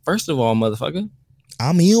like, first of all, motherfucker,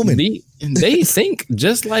 I'm human. They think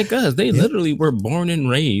just like us. They literally were born and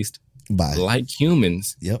raised like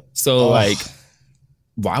humans. Yep. So like,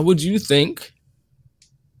 why would you think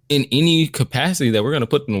in any capacity that we're gonna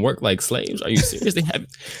put them to work like slaves? Are you serious?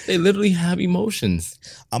 They literally have emotions.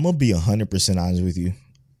 I'm gonna be 100% honest with you,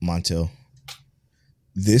 Montel.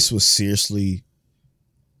 This was seriously,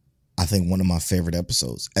 I think, one of my favorite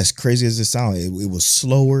episodes. As crazy as it sounds, it was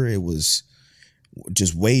slower. It was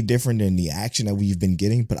just way different than the action that we've been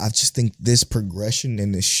getting. But I just think this progression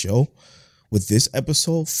in this show with this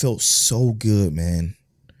episode felt so good, man.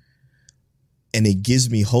 And it gives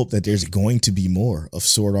me hope that there's going to be more of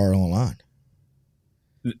Sword Art Online.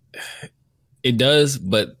 It does,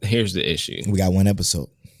 but here's the issue. We got one episode.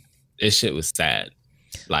 This shit was sad.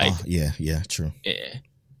 Like, yeah, true. Yeah.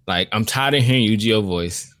 Like, I'm tired of hearing Yu-Gi-Oh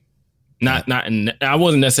voice. I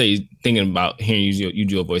wasn't necessarily thinking about hearing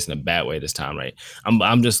Yu-Gi-Oh voice in a bad way this time, right?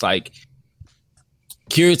 I'm just like,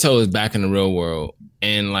 Kirito is back in the real world,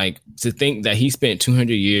 and like to think that he spent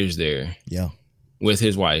 200 years there, with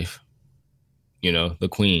his wife, you know, the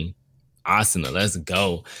queen, Asuna. Let's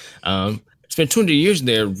go. Spent 200 years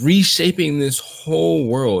there reshaping this whole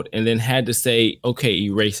world, and then had to say, okay,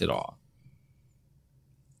 erase it all.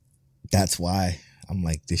 That's why I'm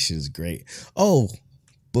like, this shit is great. Oh.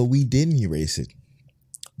 But we didn't erase it.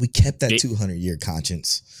 We kept that 200-year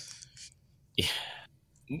conscience. Yeah.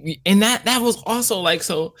 And that was also like,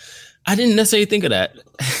 so I didn't necessarily think of that.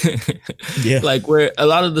 Yeah. Like where a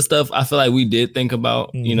lot of the stuff I feel like we did think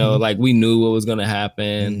about, you know, like we knew what was going to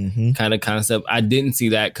happen kind of concept. I didn't see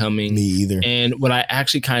that coming. Me either. And what I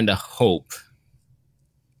actually kind of hope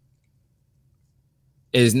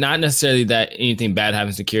is not necessarily that anything bad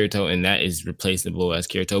happens to Kirito and that is replaceable as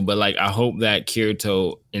Kirito, but like I hope that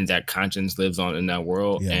Kirito and that conscience lives on in that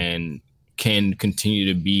world and can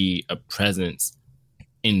continue to be a presence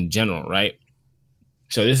in general, right?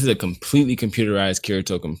 So this is a completely computerized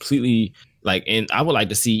Kirito, completely like, and I would like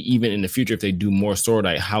to see even in the future if they do more Sword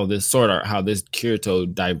Art, how this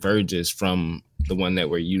Kirito diverges from the one that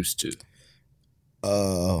we're used to.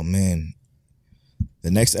 Oh man,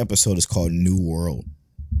 the next episode is called New World.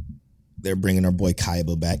 They're bringing our boy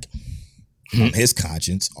Kaiba back. His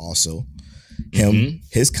conscience also.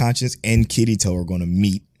 His conscience and Kirito are going to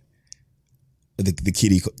meet. The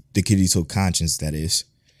Kirito conscience, that is.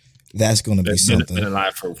 That's going to be something. Been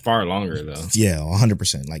alive for far longer, though. Yeah,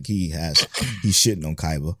 100%. Like, he's shitting on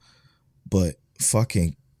Kaiba. But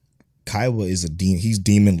fucking Kaiba is he's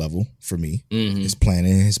demon level for me. His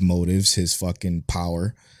planning, his motives, his fucking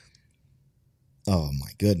power. Oh,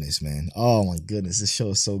 my goodness, man. Oh, my goodness. This show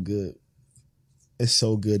is so good. It's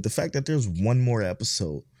so good. The fact that there's one more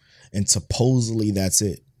episode and supposedly that's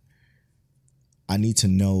it. I need to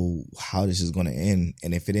know how this is going to end.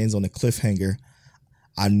 And if it ends on a cliffhanger,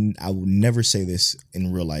 I will never say this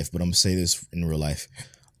in real life, but I'm going to say this in real life.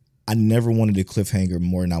 I never wanted a cliffhanger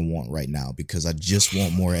more than I want right now because I just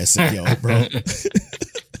want more SAO, bro.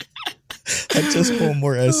 I just want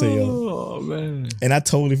more SAO. Oh, man. And I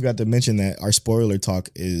totally forgot to mention that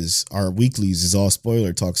our weeklies is all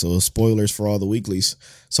spoiler talk. So spoilers for all the weeklies.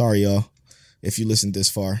 Sorry, y'all. If you listened this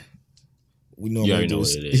far, we normally do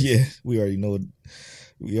this. Yeah, we already know it.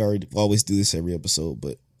 We already always do this every episode.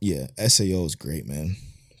 But yeah, SAO is great, man.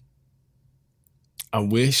 I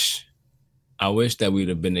wish that we'd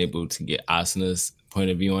have been able to get Asuna's point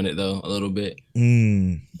of view on it, though, a little bit.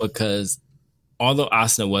 Because although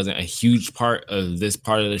Asuna wasn't a huge part of this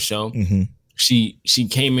part of the show, she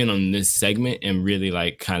came in on this segment and really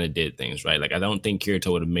like kind of did things right. Like I don't think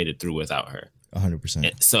Kirito would have made it through without her.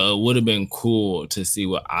 100%. So it would have been cool to see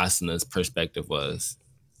what Asuna's perspective was,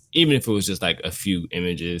 even if it was just like a few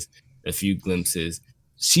images, a few glimpses.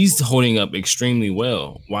 She's holding up extremely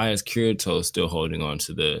well. Why is Kirito still holding on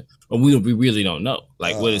to the? Well, we really don't know.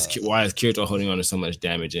 Like, why is Kirito holding on to so much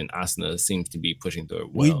damage and Asuna seems to be pushing through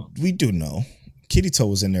it well? We do know. Kirito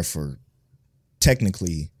was in there for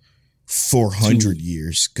technically 400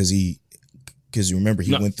 years because you remember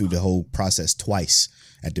he went through the whole process twice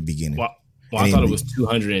at the beginning. Well, I thought it was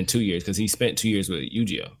 202 years because he spent 2 years with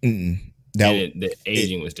Yu-Gi-Oh. The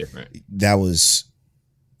aging was different. That was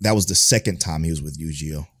the second time he was with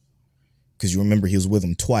Yu-Gi-Oh. Because you remember he was with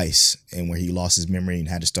him twice and where he lost his memory and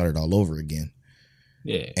had to start it all over again.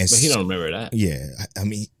 Yeah, but he don't remember that. Yeah, I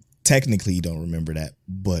mean, technically you don't remember that,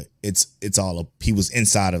 but it's all he was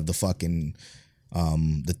inside of the fucking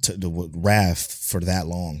the raft for that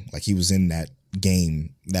long. Like he was in that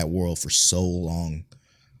game, that world for so long.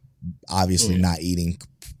 Obviously not eating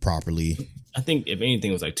properly. I think if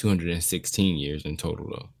anything it was like 216 years in total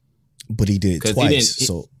though. But he did it twice,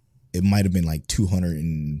 so it might have been like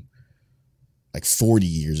 240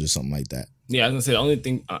 years or something like that. Yeah, I was gonna say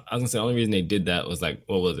the only reason they did that was like,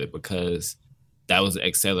 what was it? Because that was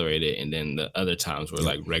accelerated, and then the other times were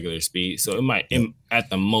like regular speed. So it might, at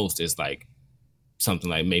the most, it's like something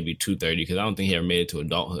like maybe 230. Because I don't think he ever made it to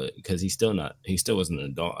adulthood. Because he still wasn't an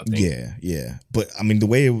adult. I think. Yeah. But I mean,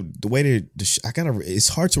 it's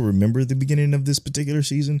hard to remember the beginning of this particular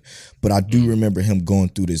season, but I do remember him going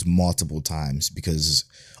through this multiple times because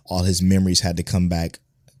all his memories had to come back.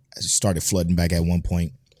 He started flooding back at one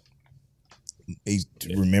point.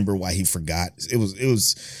 Remember why he forgot. It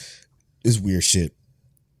was weird shit.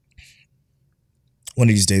 One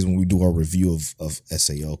of these days when we do our review of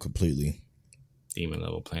SAO completely. Demon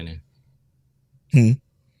level planning.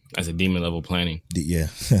 That's a demon level planning. Yeah,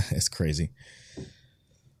 it's crazy.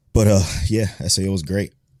 But SAO was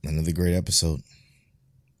great. Another great episode.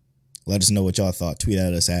 Let us know what y'all thought. Tweet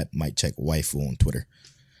at us at Might Check Waifu on Twitter.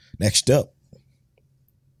 Next up.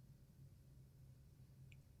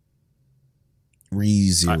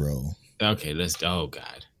 ReZero. Okay, oh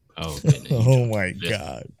God. Oh, oh my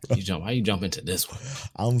God. Why you jump into this one?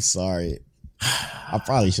 I'm sorry. I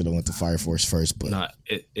probably should have went to Fire Force first, but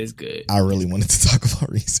it's good. I really wanted to talk about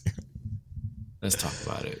ReZero. Let's talk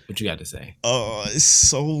about it. What you got to say? Oh, it's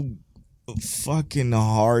so fucking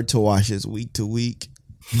hard to watch this week to week.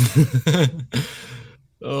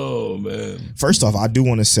 Oh man. First off, I do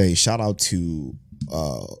want to say shout out to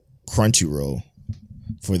Crunchyroll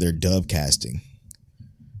for their dub casting.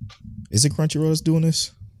 Is it Crunchyroll that's doing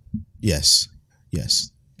this? Yes.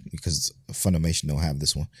 Because Funimation don't have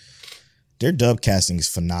this one. Their dub casting is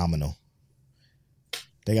phenomenal.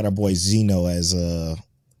 They got our boy Zeno as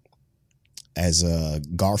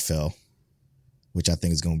Garfell, which I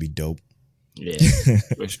think is gonna be dope. Yeah,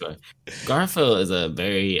 for sure. Garfell is a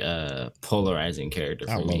very polarizing character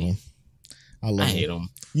for me. I hate him.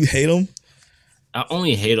 You hate him? I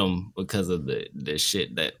only hate him because of the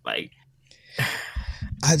shit that like.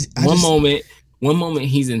 One moment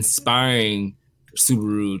he's inspiring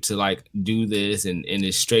Subaru to like do this and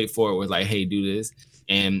is straightforward with like, hey, do this,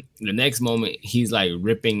 and the next moment he's like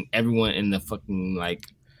ripping everyone in the fucking like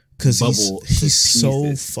bubble. He's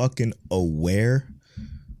so fucking aware.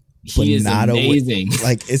 He is amazing.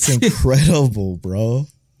 Like it's incredible, bro.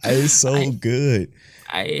 It's so good.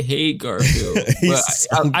 I hate Garfield. But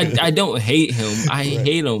I don't hate him. I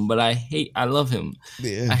hate him, but I love him.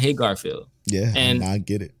 Yeah. I hate Garfield. Yeah, and I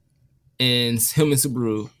get it. And him and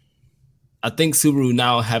Subaru, I think Subaru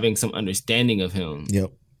now having some understanding of him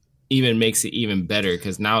even makes it even better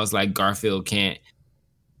because now it's like Garfield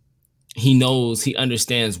he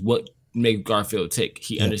understands what makes Garfield tick.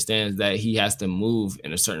 He understands that he has to move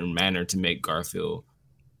in a certain manner to make Garfield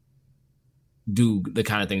do the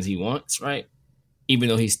kind of things he wants, right? Even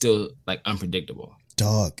though he's still like unpredictable.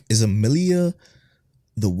 Dog, is Amelia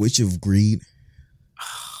the Witch of Greed?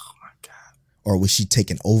 Oh my God. Or was she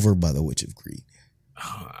taken over by the Witch of Greed?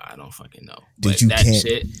 Oh, I don't fucking know.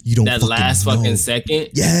 That last fucking second,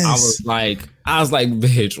 yes. I was like,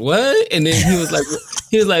 bitch, what? And then he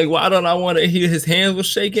was like, why don't I want to hear his hands was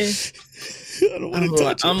shaking? I don't want to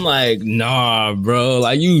touch it. I'm like, nah, bro,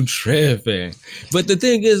 like you tripping. But the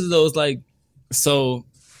thing is, though, it's like, so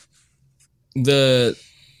the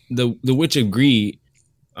Witch of Greed,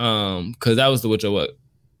 because that was the Witch of what?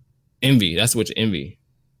 Envy. That's the Witch of Envy.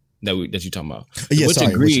 That you're talking about. The Witch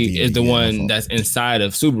of Greed is the one that's inside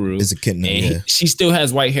of Subaru. It's a kitten. And she still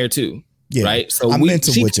has white hair too. Yeah. Right? So I meant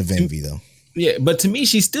the Witch of Envy though. Yeah, but to me,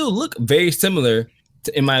 she still looked very similar,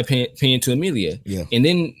 in my opinion, to Amelia. Yeah. And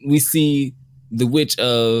then we see the Witch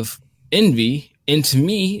of Envy, and to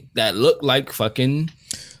me, that looked like fucking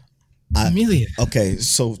Amelia. Okay,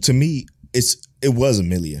 so to me, it was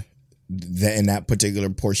Amelia. That in that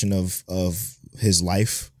particular portion of his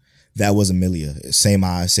life. That was Amelia. Same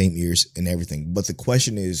eyes, same ears, and everything. But the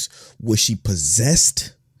question is, was she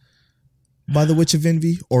possessed by the Witch of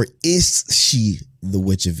Envy? Or is she the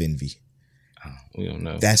Witch of Envy? Oh, we don't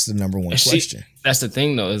know. That's the number one question. That's the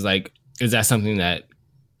thing, though, is like, is that something that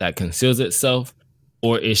conceals itself?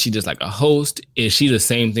 Or is she just like a host? Is she the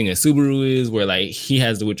same thing as Subaru is, where like he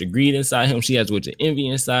has the Witch of Greed inside him, she has the Witch of Envy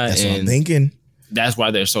inside? That's what I'm thinking. That's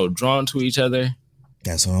why they're so drawn to each other.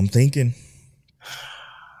 That's what I'm thinking.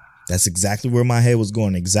 That's exactly where my head was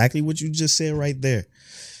going. Exactly what you just said right there.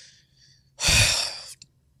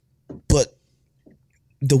 But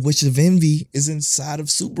the Witch of Envy is inside of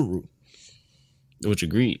Subaru. The Witch of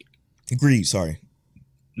Greed. Greed, sorry.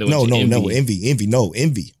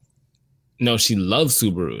 Envy. No, she loves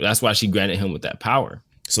Subaru. That's why she granted him with that power.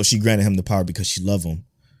 So she granted him the power because she loved him.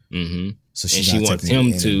 Mm-hmm. So she wants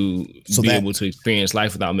him to be able to experience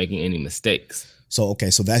life without making any mistakes. So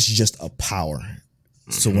that's just a power.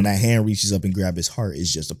 So when that hand reaches up and grab his heart,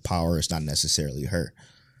 it's just a power. It's not necessarily her.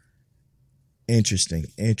 Interesting.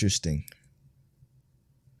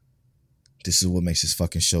 This is what makes this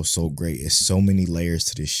fucking show so great. It's so many layers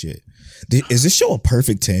to this shit. Is this show a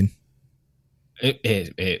perfect 10?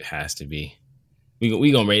 It has to be.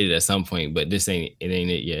 We gonna rate it at some point, but this ain't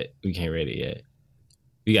it yet. We can't rate it yet.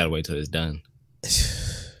 We gotta wait till it's done.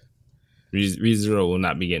 ReZero will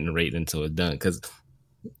not be getting a rate until it's done. Because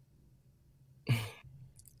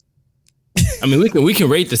I mean, we can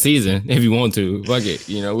rate the season if you want to. Fuck it,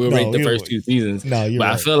 we'll rate the first 2 seasons. No, you're but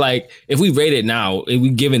right. I feel like if we rate it now,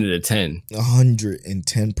 we giving it a 10.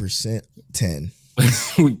 110% 10.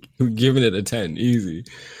 We're giving it a 10, easy.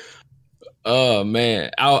 Oh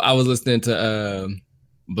man, I was listening to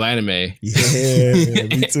Blanime. Yeah,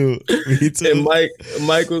 me too. And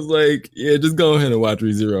Mike was like, "Yeah, just go ahead and watch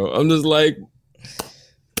ReZero." I'm just like,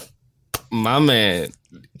 my man.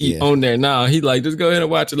 He on there now. He like, just go ahead and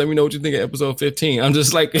watch it. Let me know what you think of episode 15. I'm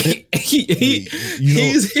just like,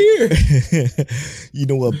 he's here. You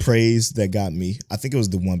know what praise that got me? I think it was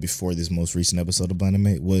the one before this most recent episode of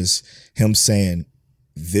Blanime was him saying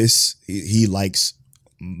this. He likes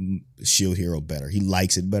Shield Hero better. He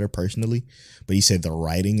likes it better personally, but he said the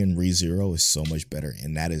writing in ReZero is so much better,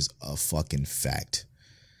 and that is a fucking fact.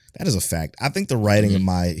 That is a fact. I think the writing in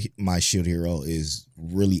my Shield Hero is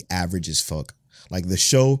really average as fuck. Like the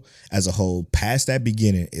show as a whole, past that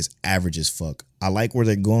beginning, is average as fuck. I like where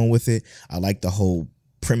they're going with it. I like the whole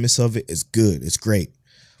premise of it. It's good. It's great.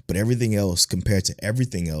 But everything else, compared to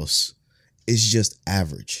everything else, is just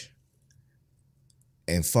average.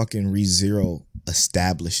 And fucking ReZero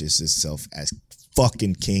establishes itself as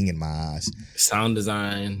fucking king in my eyes. Sound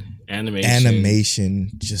design,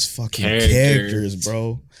 animation, just fucking characters,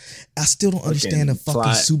 bro. I still don't understand the fucking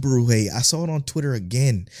plot. Subaru hate. I saw it on Twitter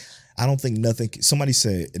again. I don't think nothing. Somebody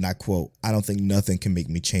said, and I quote, "I don't think nothing can make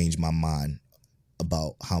me change my mind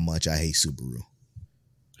about how much I hate Subaru."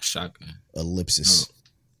 Shotgun. Ellipsis.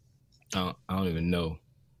 I don't even know.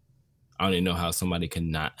 I don't even know how somebody could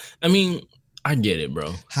not. I mean, I get it,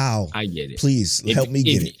 bro. How? I get it. Please help me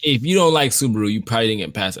get it. If you don't like Subaru, you probably didn't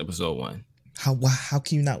get past episode 1. How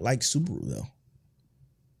can you not like Subaru though?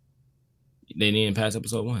 They didn't pass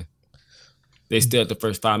episode 1. They still at the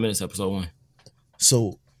first 5 minutes of episode 1.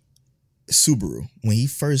 So Subaru, when he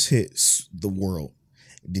first hit the world,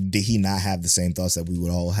 did he not have the same thoughts that we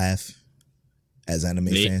would all have as anime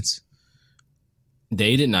fans?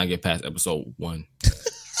 They did not get past episode 1.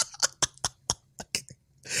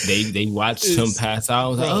 They watched him pass out. I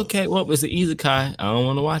was like, okay, well, it's an izakai. I don't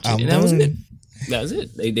want to watch it. And that was it. That was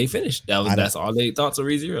it. They finished. That's all they thought of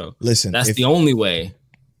ReZero. Listen, that's the only way.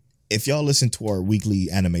 If y'all listen to our weekly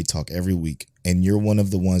anime talk every week, and you're one of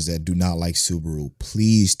the ones that do not like Subaru,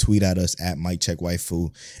 please tweet at us at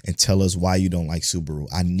MikeCheckWaifu and tell us why you don't like Subaru.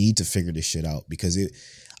 I need to figure this shit out because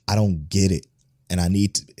I don't get it, and I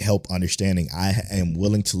need help understanding. I am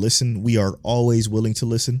willing to listen. We are always willing to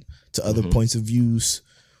listen to other points of views.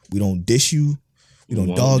 We don't dish you. We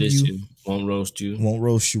don't dog you. Won't roast you. Won't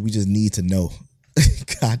roast you. We just need to know.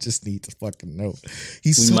 I just need to fucking know.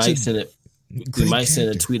 We might send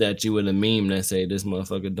a tweet at you with a meme that say this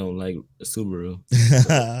motherfucker don't like Subaru.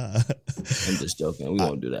 I'm just joking. We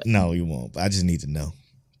won't do that. No, you won't. But I just need to know.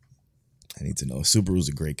 I need to know. Subaru's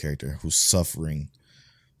a great character who's suffering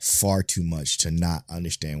far too much to not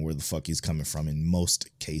understand where the fuck he's coming from in most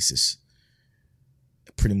cases.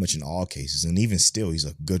 Pretty much in all cases. And even still, he's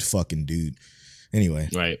a good fucking dude. Anyway.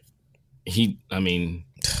 Right.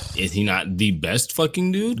 Is he not the best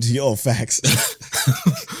fucking dude? Yo, facts.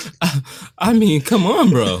 I mean, come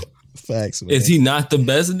on, bro. Facts, man. Is he not the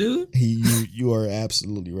best dude? You are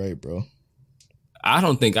absolutely right, bro. I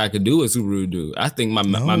don't think I could do what Subaru do. I think my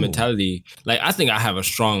mentality, I think I have a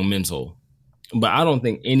strong mental, but I don't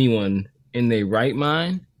think anyone in their right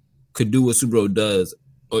mind could do what Subaru does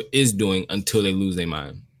or is doing until they lose their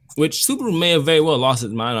mind. Which Subaru may have very well lost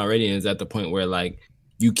his mind already and is at the point where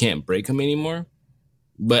you can't break him anymore.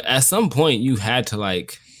 But at some point you had to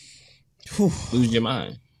lose your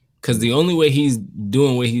mind. Because the only way he's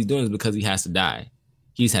doing what he's doing is because he has to die.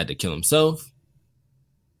 He's had to kill himself.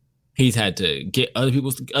 He's had to get other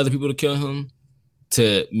people to kill him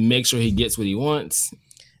to make sure he gets what he wants.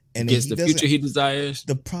 And gets the future he desires.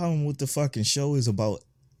 The problem with the fucking show is about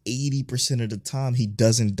 80% of the time he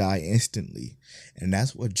doesn't die instantly. And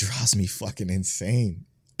that's what drives me fucking insane.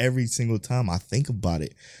 Every single time I think about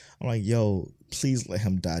it, I'm like, yo, please let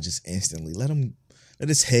him die just instantly. Let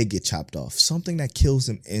his head get chopped off. Something that kills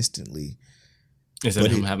him instantly. Instead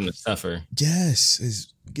of him having to suffer.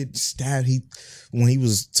 Yes. Get stabbed. When he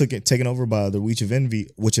was taken over by the Witch of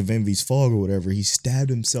Envy's fog or whatever, he stabbed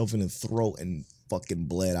himself in the throat and fucking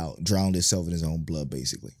bled out, drowned himself in his own blood,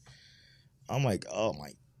 basically. I'm like, oh my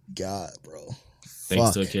God, bro.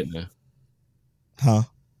 Thanks to Echidna. Huh?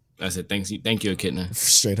 I said, thank you, Echidna.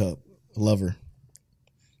 Straight up. Love her.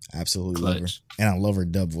 Absolutely love her. And I love her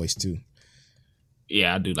dub voice too.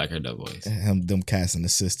 Yeah, I do like her dub voice. Them casting the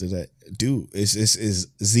sister that dude is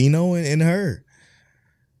Zeno and her.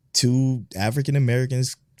 Two African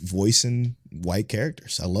Americans voicing white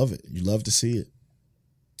characters. I love it. You love to see it.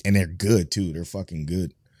 And they're good too. They're fucking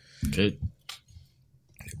good. Good.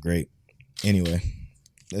 They're great. Anyway,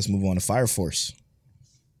 let's move on to Fire Force.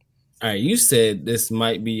 All right, you said this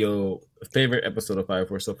might be your favorite episode of Fire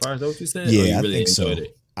Force so far. Is that what you said? Yeah, I think so.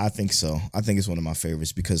 I think so. I think it's one of my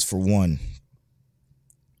favorites because, for one,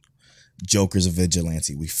 Joker's a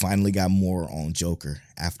vigilante. We finally got more on Joker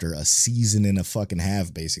after a season and a fucking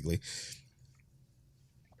half, basically.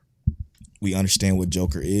 We understand what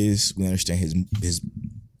Joker is. We understand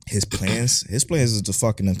his plans. His plans is to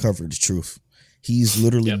fucking uncover the truth. He's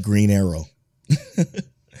literally Green Arrow. A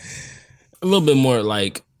little bit more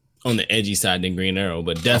like on the edgy side than Green Arrow,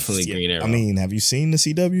 but definitely Green Arrow. I mean, have you seen the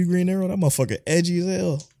CW Green Arrow? That motherfucker edgy as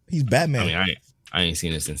hell. He's Batman. I mean, I ain't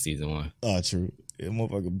seen it since season 1. Oh, true. Yeah,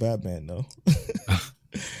 motherfucker Batman though.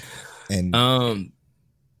 And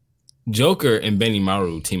Joker and Benny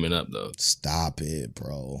Maru teaming up though. Stop it,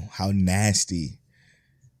 bro. How nasty.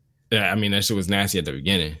 Yeah, I mean that shit was nasty at the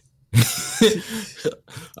beginning.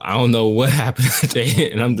 I don't know what happened at the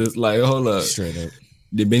end, and I'm just like, hold up. Straight up.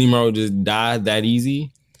 Did Benny Maru just die that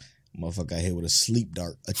easy? Motherfucker got hit with a sleep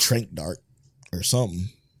dart, a trank dart, or something.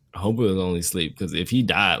 I hope it was only sleep, because if he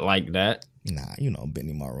died like that. Nah, you know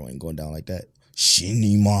Benny Maru ain't going down like that.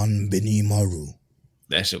 Shiniman Benny Maru.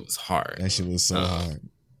 That shit was hard. That shit was so hard.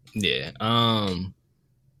 Yeah.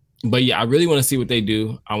 But yeah, I really want to see what they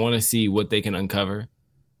do. I want to see what they can uncover.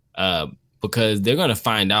 Because they're gonna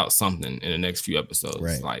find out something in the next few episodes.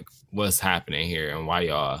 Right. Like what's happening here and why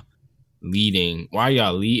y'all leading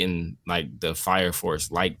like the Fire Force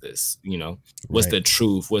like this, you know? What's the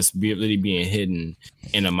truth? What's really being hidden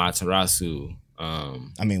in Amaterasu?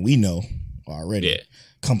 I mean, we know already. Yeah.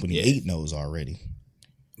 Company 8 knows already.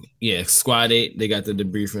 Yeah, Squad 8, they got the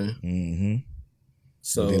debriefing. Mm-hmm.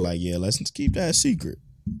 So they're like, yeah, let's keep that secret.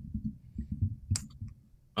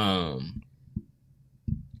 Damn,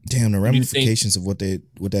 the ramifications of what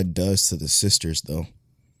that does to the sisters, though.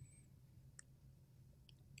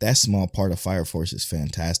 That small part of Fire Force is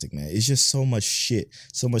fantastic, man. It's just so much shit,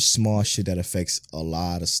 so much small shit that affects a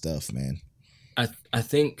lot of stuff, man. I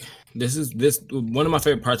think this one of my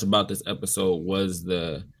favorite parts about this episode was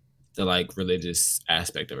the like religious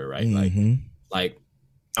aspect of it, right? Mm-hmm. Like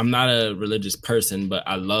I'm not a religious person, but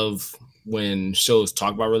I love when shows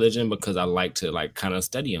talk about religion because I like to like kind of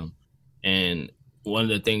study them. And one of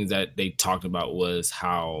the things that they talked about was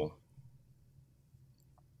how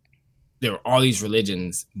there were all these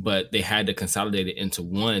religions, but they had to consolidate it into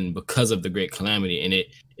one because of the Great Calamity. And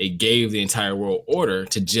it gave the entire world order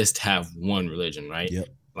to just have one religion, right? Yep.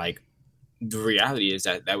 Like the reality is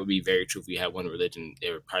that would be very true. If we had one religion,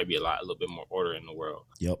 there would probably be a little bit more order in the world.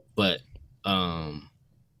 Yep. But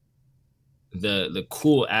the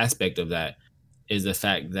cool aspect of that is the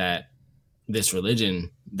fact that this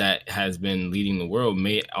religion that has been leading the world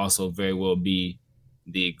may also very well be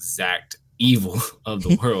the exact evil of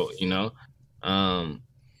the world, you know? And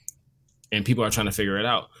people are trying to figure it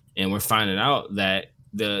out. And we're finding out that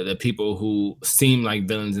the people who seem like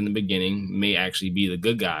villains in the beginning may actually be the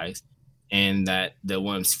good guys, and that the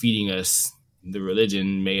ones feeding us the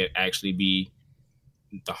religion may actually be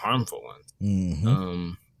the harmful ones.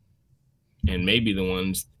 Mm-hmm. And maybe the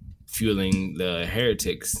ones fueling the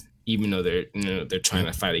heretics, even though they're trying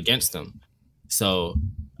to fight against them. So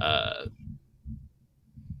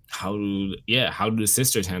how do the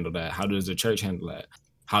sisters handle that? How does the church handle that?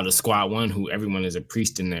 How does Squad 1, who everyone is a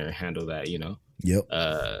priest in there, handle that, you know? Yep.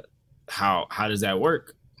 How does that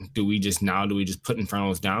work? Do we just put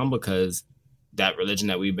Infernos down because that religion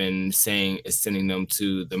that we've been saying is sending them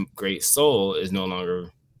to the great soul is no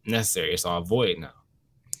longer necessary? It's all void now.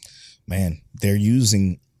 Man, they're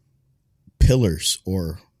using pillars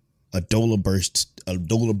or Adola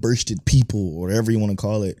bursted people, or whatever you want to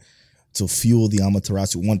call it, to fuel the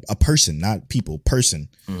Amaterasu. A person, not people,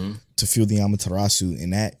 mm-hmm. to fuel the Amaterasu,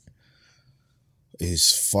 and that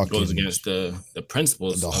is fucking goes against the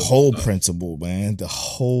principles, the whole principle, man, the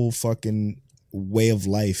whole fucking way of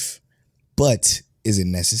life. But is it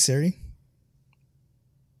necessary?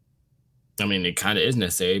 I mean, it kind of is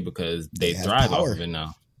necessary because they thrive off of it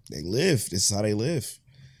now. They live. This is how they live.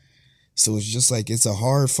 So it's just like, it's a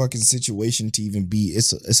hard fucking situation to even be.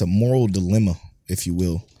 It's a moral dilemma, if you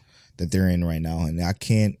will, that they're in right now. And I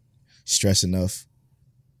can't stress enough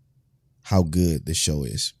how good this show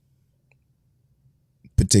is,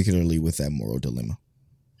 particularly with that moral dilemma.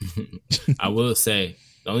 I will say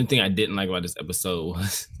the only thing I didn't like about this episode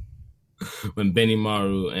was when Benny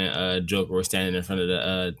Maru and Joker were standing in front of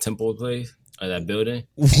the temple place or that building.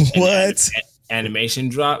 What? Animation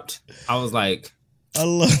dropped. I was like, I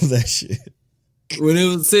love that shit. When it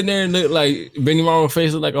was sitting there and looked like Benny Maru's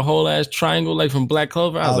face looked like a whole ass triangle, like from Black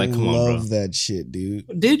Clover. I was like, come on, bro. I love that shit, dude.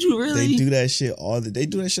 Did you really? They do that shit all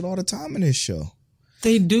the time in this show.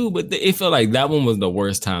 They do, but it felt like that one was the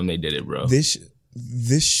worst time they did it, bro. This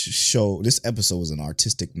episode was an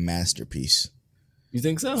artistic masterpiece. You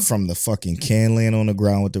think so? From the fucking can laying on the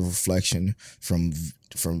ground with the reflection, from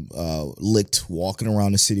Licht walking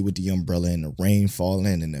around the city with the umbrella and the rain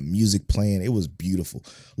falling and the music playing. It was beautiful.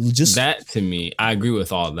 Just that to me, I agree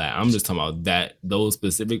with all that. I'm just talking about that. Those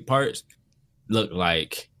specific parts look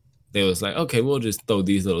like they was like, okay, we'll just throw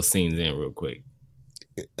these little scenes in real quick.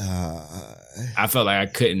 I felt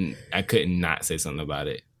like I couldn't not say something about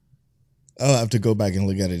it. I'll have to go back and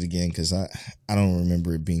look at it again because I don't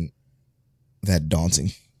remember it being that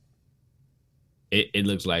daunting. It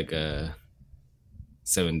looks like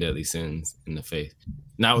 7 deadly sins in the face.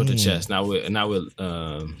 Not with the chest, not with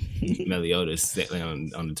Meliodas sitting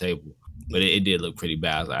on the table. But it did look pretty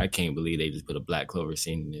bad. I was like, I can't believe they just put a Black Clover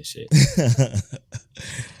scene in this shit.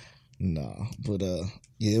 No, but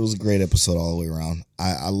yeah, it was a great episode all the way around.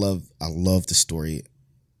 I love the story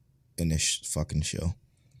in this fucking show.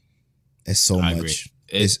 It's so much.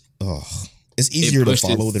 Agree. It's easier to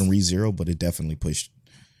follow than ReZero, but it definitely pushed.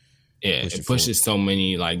 Yeah, it pushes so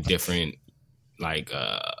many like different like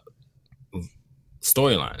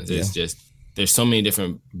storylines. It's just there's so many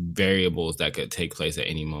different variables that could take place at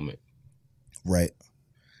any moment. Right.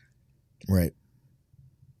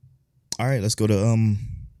 All right, let's go to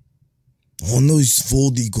Hono's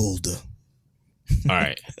Voldigolda. All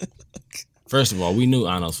right. First of all, we knew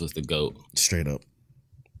Anos was the GOAT. Straight up.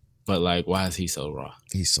 But like, why is he so raw?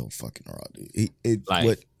 He's so fucking raw, dude.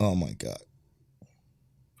 Oh my God.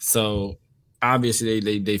 So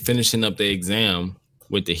obviously they finishing up the exam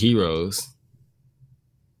with the heroes,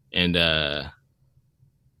 and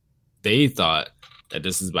they thought that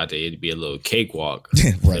this is about to be a little cakewalk.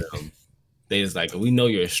 Right. They was like, we know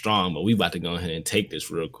you're strong, but we about to go ahead and take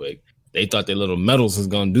this real quick. They thought their little medals was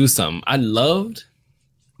gonna do something. I loved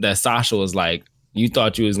that Sasha was like, you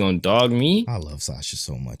thought you was gonna dog me? I love Sasha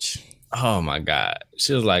so much. Oh my God.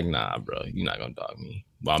 She was like, nah, bro, you're not gonna dog me.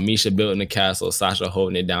 While Misha building the castle, Sasha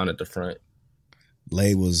holding it down at the front.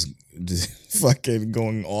 Lay was just fucking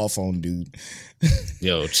going off on dude.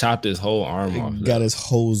 Yo, chopped his whole arm off. Got his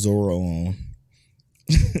whole Zoro on.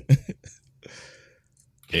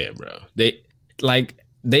 Yeah, bro.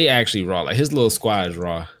 They actually raw. Like his little squad is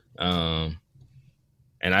raw. And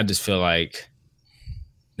I just feel like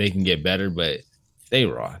they can get better, but they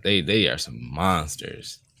raw. They are some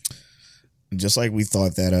monsters. Just like we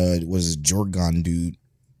thought that was Jorgon dude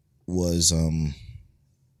was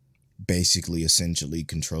basically essentially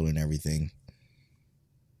controlling everything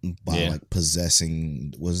by like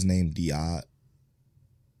possessing, what's his name? Dovia,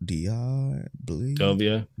 I believe.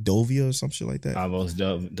 Dovia or some shit like that. Almost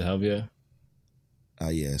Dovia.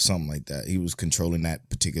 Yeah, something like that. He was controlling that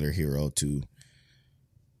particular hero to,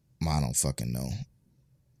 I don't fucking know.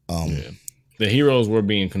 The heroes were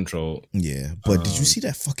being controlled. Yeah, but did you see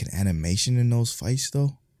that fucking animation in those fights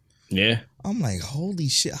though? Yeah. I'm like, holy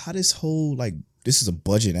shit! How this whole this is a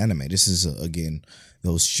budget anime. This is again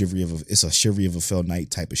it's a Chivalry of a Fell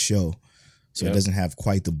Knight type of show. So it doesn't have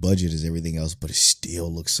quite the budget as everything else, but it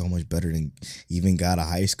still looks so much better than even got a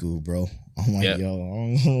high school, bro. I'm like,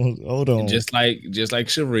 yo, hold on. Just like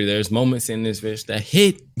Chivalry, there's moments in this bitch that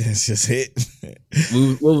hit. That's just hit.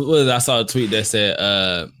 I saw a tweet that said,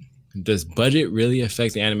 does budget really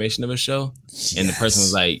affect the animation of a show? Yes. And the person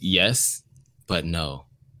was like, yes, but no.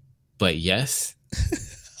 But yes,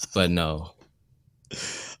 but no.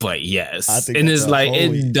 But yes. And it's like,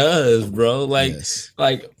 it does, bro. Like,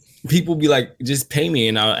 people be like, just pay me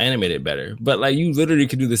and I'll animate it better. But like, you literally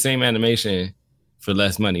could do the same animation for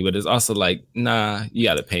less money. But it's also like, nah, you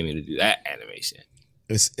got to pay me to do that animation.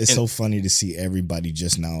 It's so funny to see everybody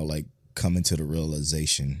just now like coming to the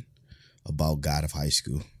realization about God of High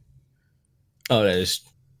School. Oh, that is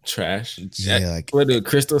trash. Yeah, what did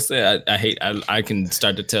Crystal say? I can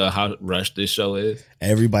start to tell how rushed this show is.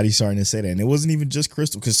 Everybody's starting to say that. And it wasn't even just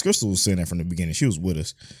Crystal, because Crystal was saying that from the beginning. She was with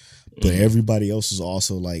us. But everybody else was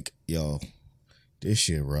also like, yo, this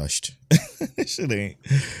shit rushed. It shit ain't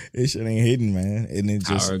hitting, man. And it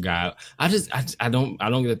just Tower of God. I don't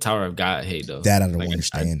get the Tower of God hate though. That I don't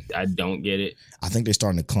understand. I don't get it. I think they're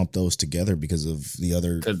starting to clump those together because of the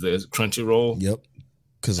other. Because the Crunchyroll. Yep.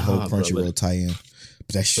 Because the whole Crunchyroll tie-in.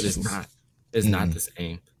 But it's not. It's not the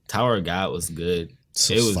same. Tower of God was good.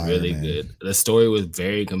 So it was fire, really man. good. The story was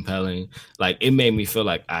very compelling. Like it made me feel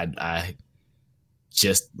like I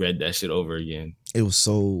just read that shit over again. It was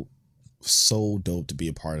so dope to be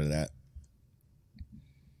a part of that.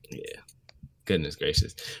 Yeah. Goodness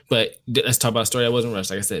gracious. But let's talk about a story that wasn't rushed.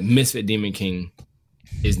 Like I said, Misfit Demon King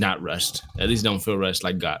is not rushed. At least don't feel rushed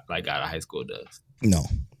like God of High School does. No.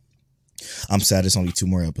 I'm sad it's only 2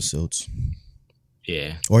 more episodes.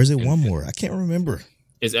 Yeah. Or is it one more? I can't remember.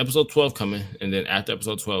 It's episode 12 coming, and then after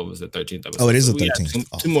episode 12 is the 13th episode. Oh, it is the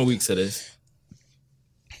 13th. Two more weeks of this.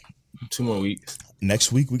 2 more weeks.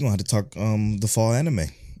 Next week, we're going to have to talk the fall anime.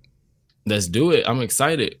 Let's do it. I'm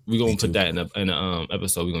excited. We're going to put that in a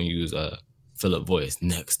episode. We're going to use Philip voice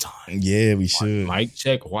next time. Yeah, we should. Mic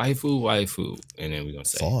check, waifu. And then we're going to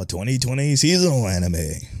say fall 2020 seasonal anime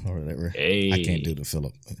or whatever. Hey. I can't do the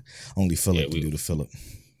Philip. Only Philip can do the Philip.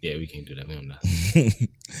 Yeah, we can't do that. We don't know.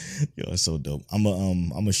 Yo, it's so dope. I'm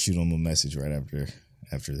gonna shoot him a message right after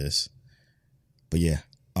this. But yeah,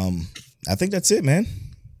 I think that's it, man.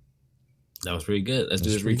 That was pretty good. Let's do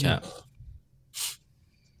this recap.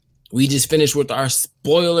 We just finished with our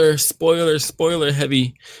spoiler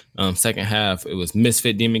heavy second half. It was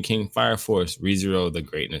Misfit Demon King, Fire Force, ReZero, The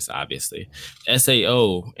Greatness, obviously,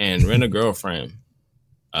 SAO, and Rent a Girlfriend.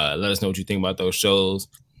 Let us know what you think about those shows.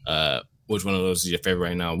 Which one of those is your favorite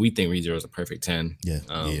right now? We think ReZero is a perfect 10. Yeah.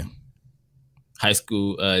 High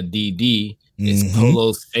School DD is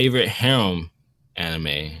Polo's favorite harem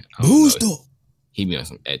anime. Booster. He be on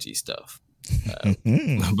some edgy stuff.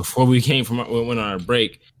 Before we went on our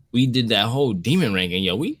break, we did that whole demon ranking.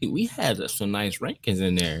 Yo, we had some nice rankings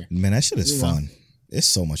in there. Man, that shit is fun. It's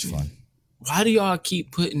so much fun. Why do y'all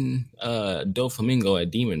keep putting Doflamingo at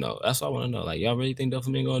demon though? That's what I want to know. Like, y'all really think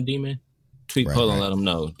Doflamingo a demon? Tweet Polo and let them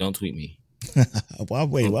know. Don't tweet me. Why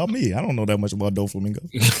me? I don't know that much about Doflamingo.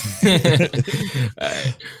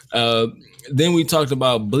 Right. Then we talked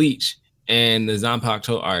about Bleach and the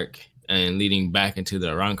Zanpakuto arc and leading back into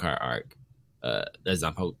the Rancor arc. The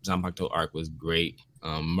Zanpakuto arc was great.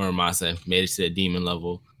 Muramasa made it to the demon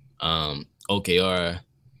level. OKR,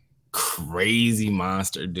 crazy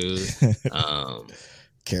monster, dude.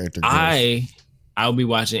 Character. I'll be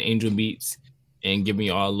watching Angel Beats and giving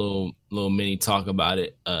you all a little mini talk about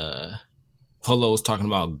it. Polo was talking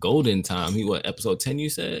about Golden Time. Episode 10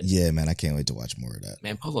 you said? Yeah, man, I can't wait to watch more of that.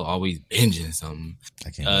 Man, Polo always binging something.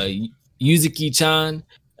 I can't. Yuzuki-chan,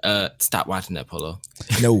 stop watching that, Polo.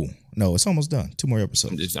 No, it's almost done. 2 more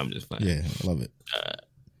episodes. I'm just playing. Yeah, I love it.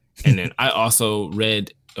 And then I also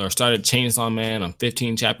started Chainsaw Man. I'm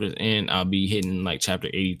 15 chapters in. I'll be hitting like chapter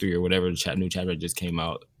 83 or whatever the new chapter just came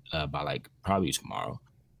out by like probably tomorrow.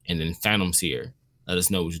 And then Phantom Seer. Let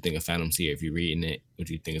us know what you think of Phantom Seer. If you're reading it, what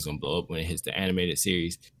you think is going to blow up when it hits the animated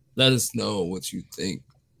series. Let us know what you think.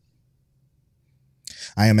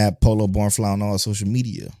 I am at Polo Bornfly on all social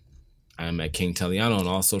media. I am at King Teliano on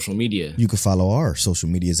all social media. You can follow our social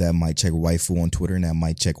medias at Mic Check Waifu on Twitter and at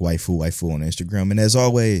Mic Check Waifu on Instagram. And as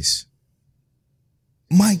always,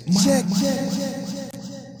 Mic Check.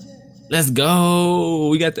 Let's go.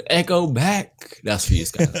 We got the Echo back. That's for you,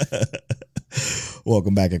 Scott.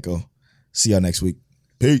 Welcome back, Echo. See y'all next week.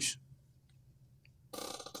 Peace.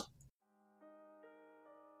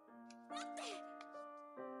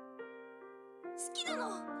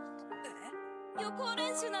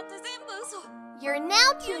 You're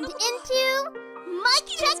now tuned into Mic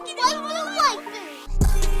Check Waifu.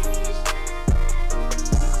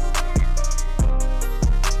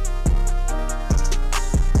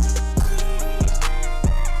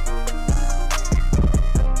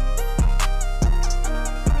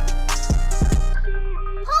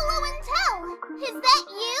 Is that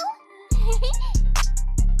you?